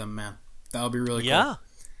play with him, man. That would be really cool. Yeah.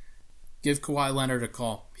 Give Kawhi Leonard a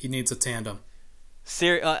call. He needs a tandem.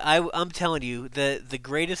 I'm telling you, the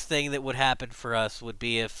greatest thing that would happen for us would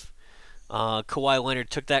be if Kawhi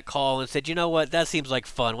Leonard took that call and said, you know what, that seems like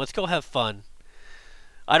fun. Let's go have fun.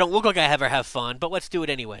 I don't look like I ever have fun, but let's do it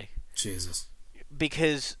anyway. Jesus.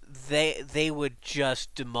 Because they would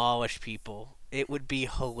just demolish people. It would be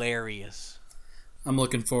hilarious. I'm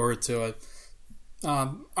looking forward to it.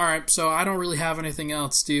 All right, so I don't really have anything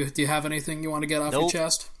else. Do you have anything you want to get off your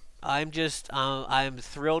chest? I'm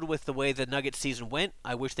thrilled with the way the Nuggets season went.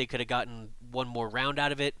 I wish they could have gotten one more round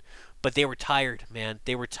out of it, but they were tired, man.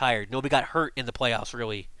 They were tired. Nobody got hurt in the playoffs,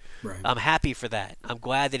 really. Right. I'm happy for that. I'm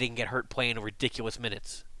glad they didn't get hurt playing ridiculous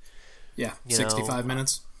minutes. Yeah, 65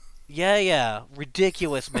 minutes. Yeah,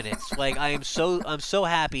 ridiculous minutes. I'm so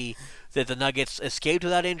happy that the Nuggets escaped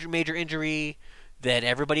without major injury, that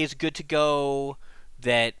everybody's good to go,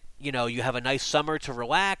 that you have a nice summer to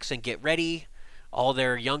relax and get ready. All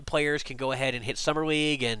their young players can go ahead and hit Summer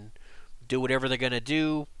League and do whatever they're going to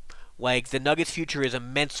do. The Nuggets' future is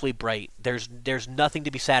immensely bright. There's nothing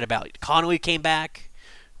to be sad about. Connolly came back.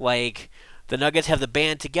 The Nuggets have the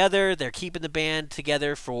band together. They're keeping the band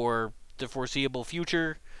together for the foreseeable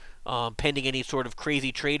future, pending any sort of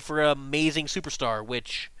crazy trade for an amazing superstar,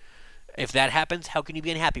 which, if that happens, how can you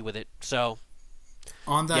be unhappy with it? So,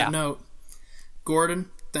 on that note, Gordon,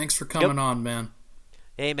 thanks for coming on, man.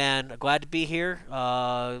 Hey, man, glad to be here,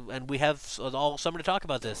 and we have all summer to talk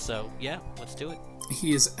about this, so, yeah, let's do it.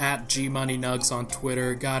 He is at GMoneyNugs on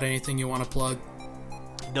Twitter. Got anything you want to plug?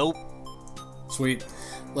 Nope. Sweet.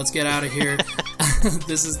 Let's get out of here.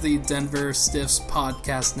 This is the Denver Stiffs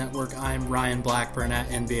Podcast Network. I'm Ryan Blackburn at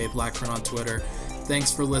NBA Blackburn on Twitter.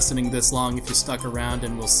 Thanks for listening this long if you stuck around,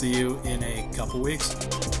 and we'll see you in a couple weeks.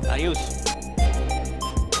 Adios.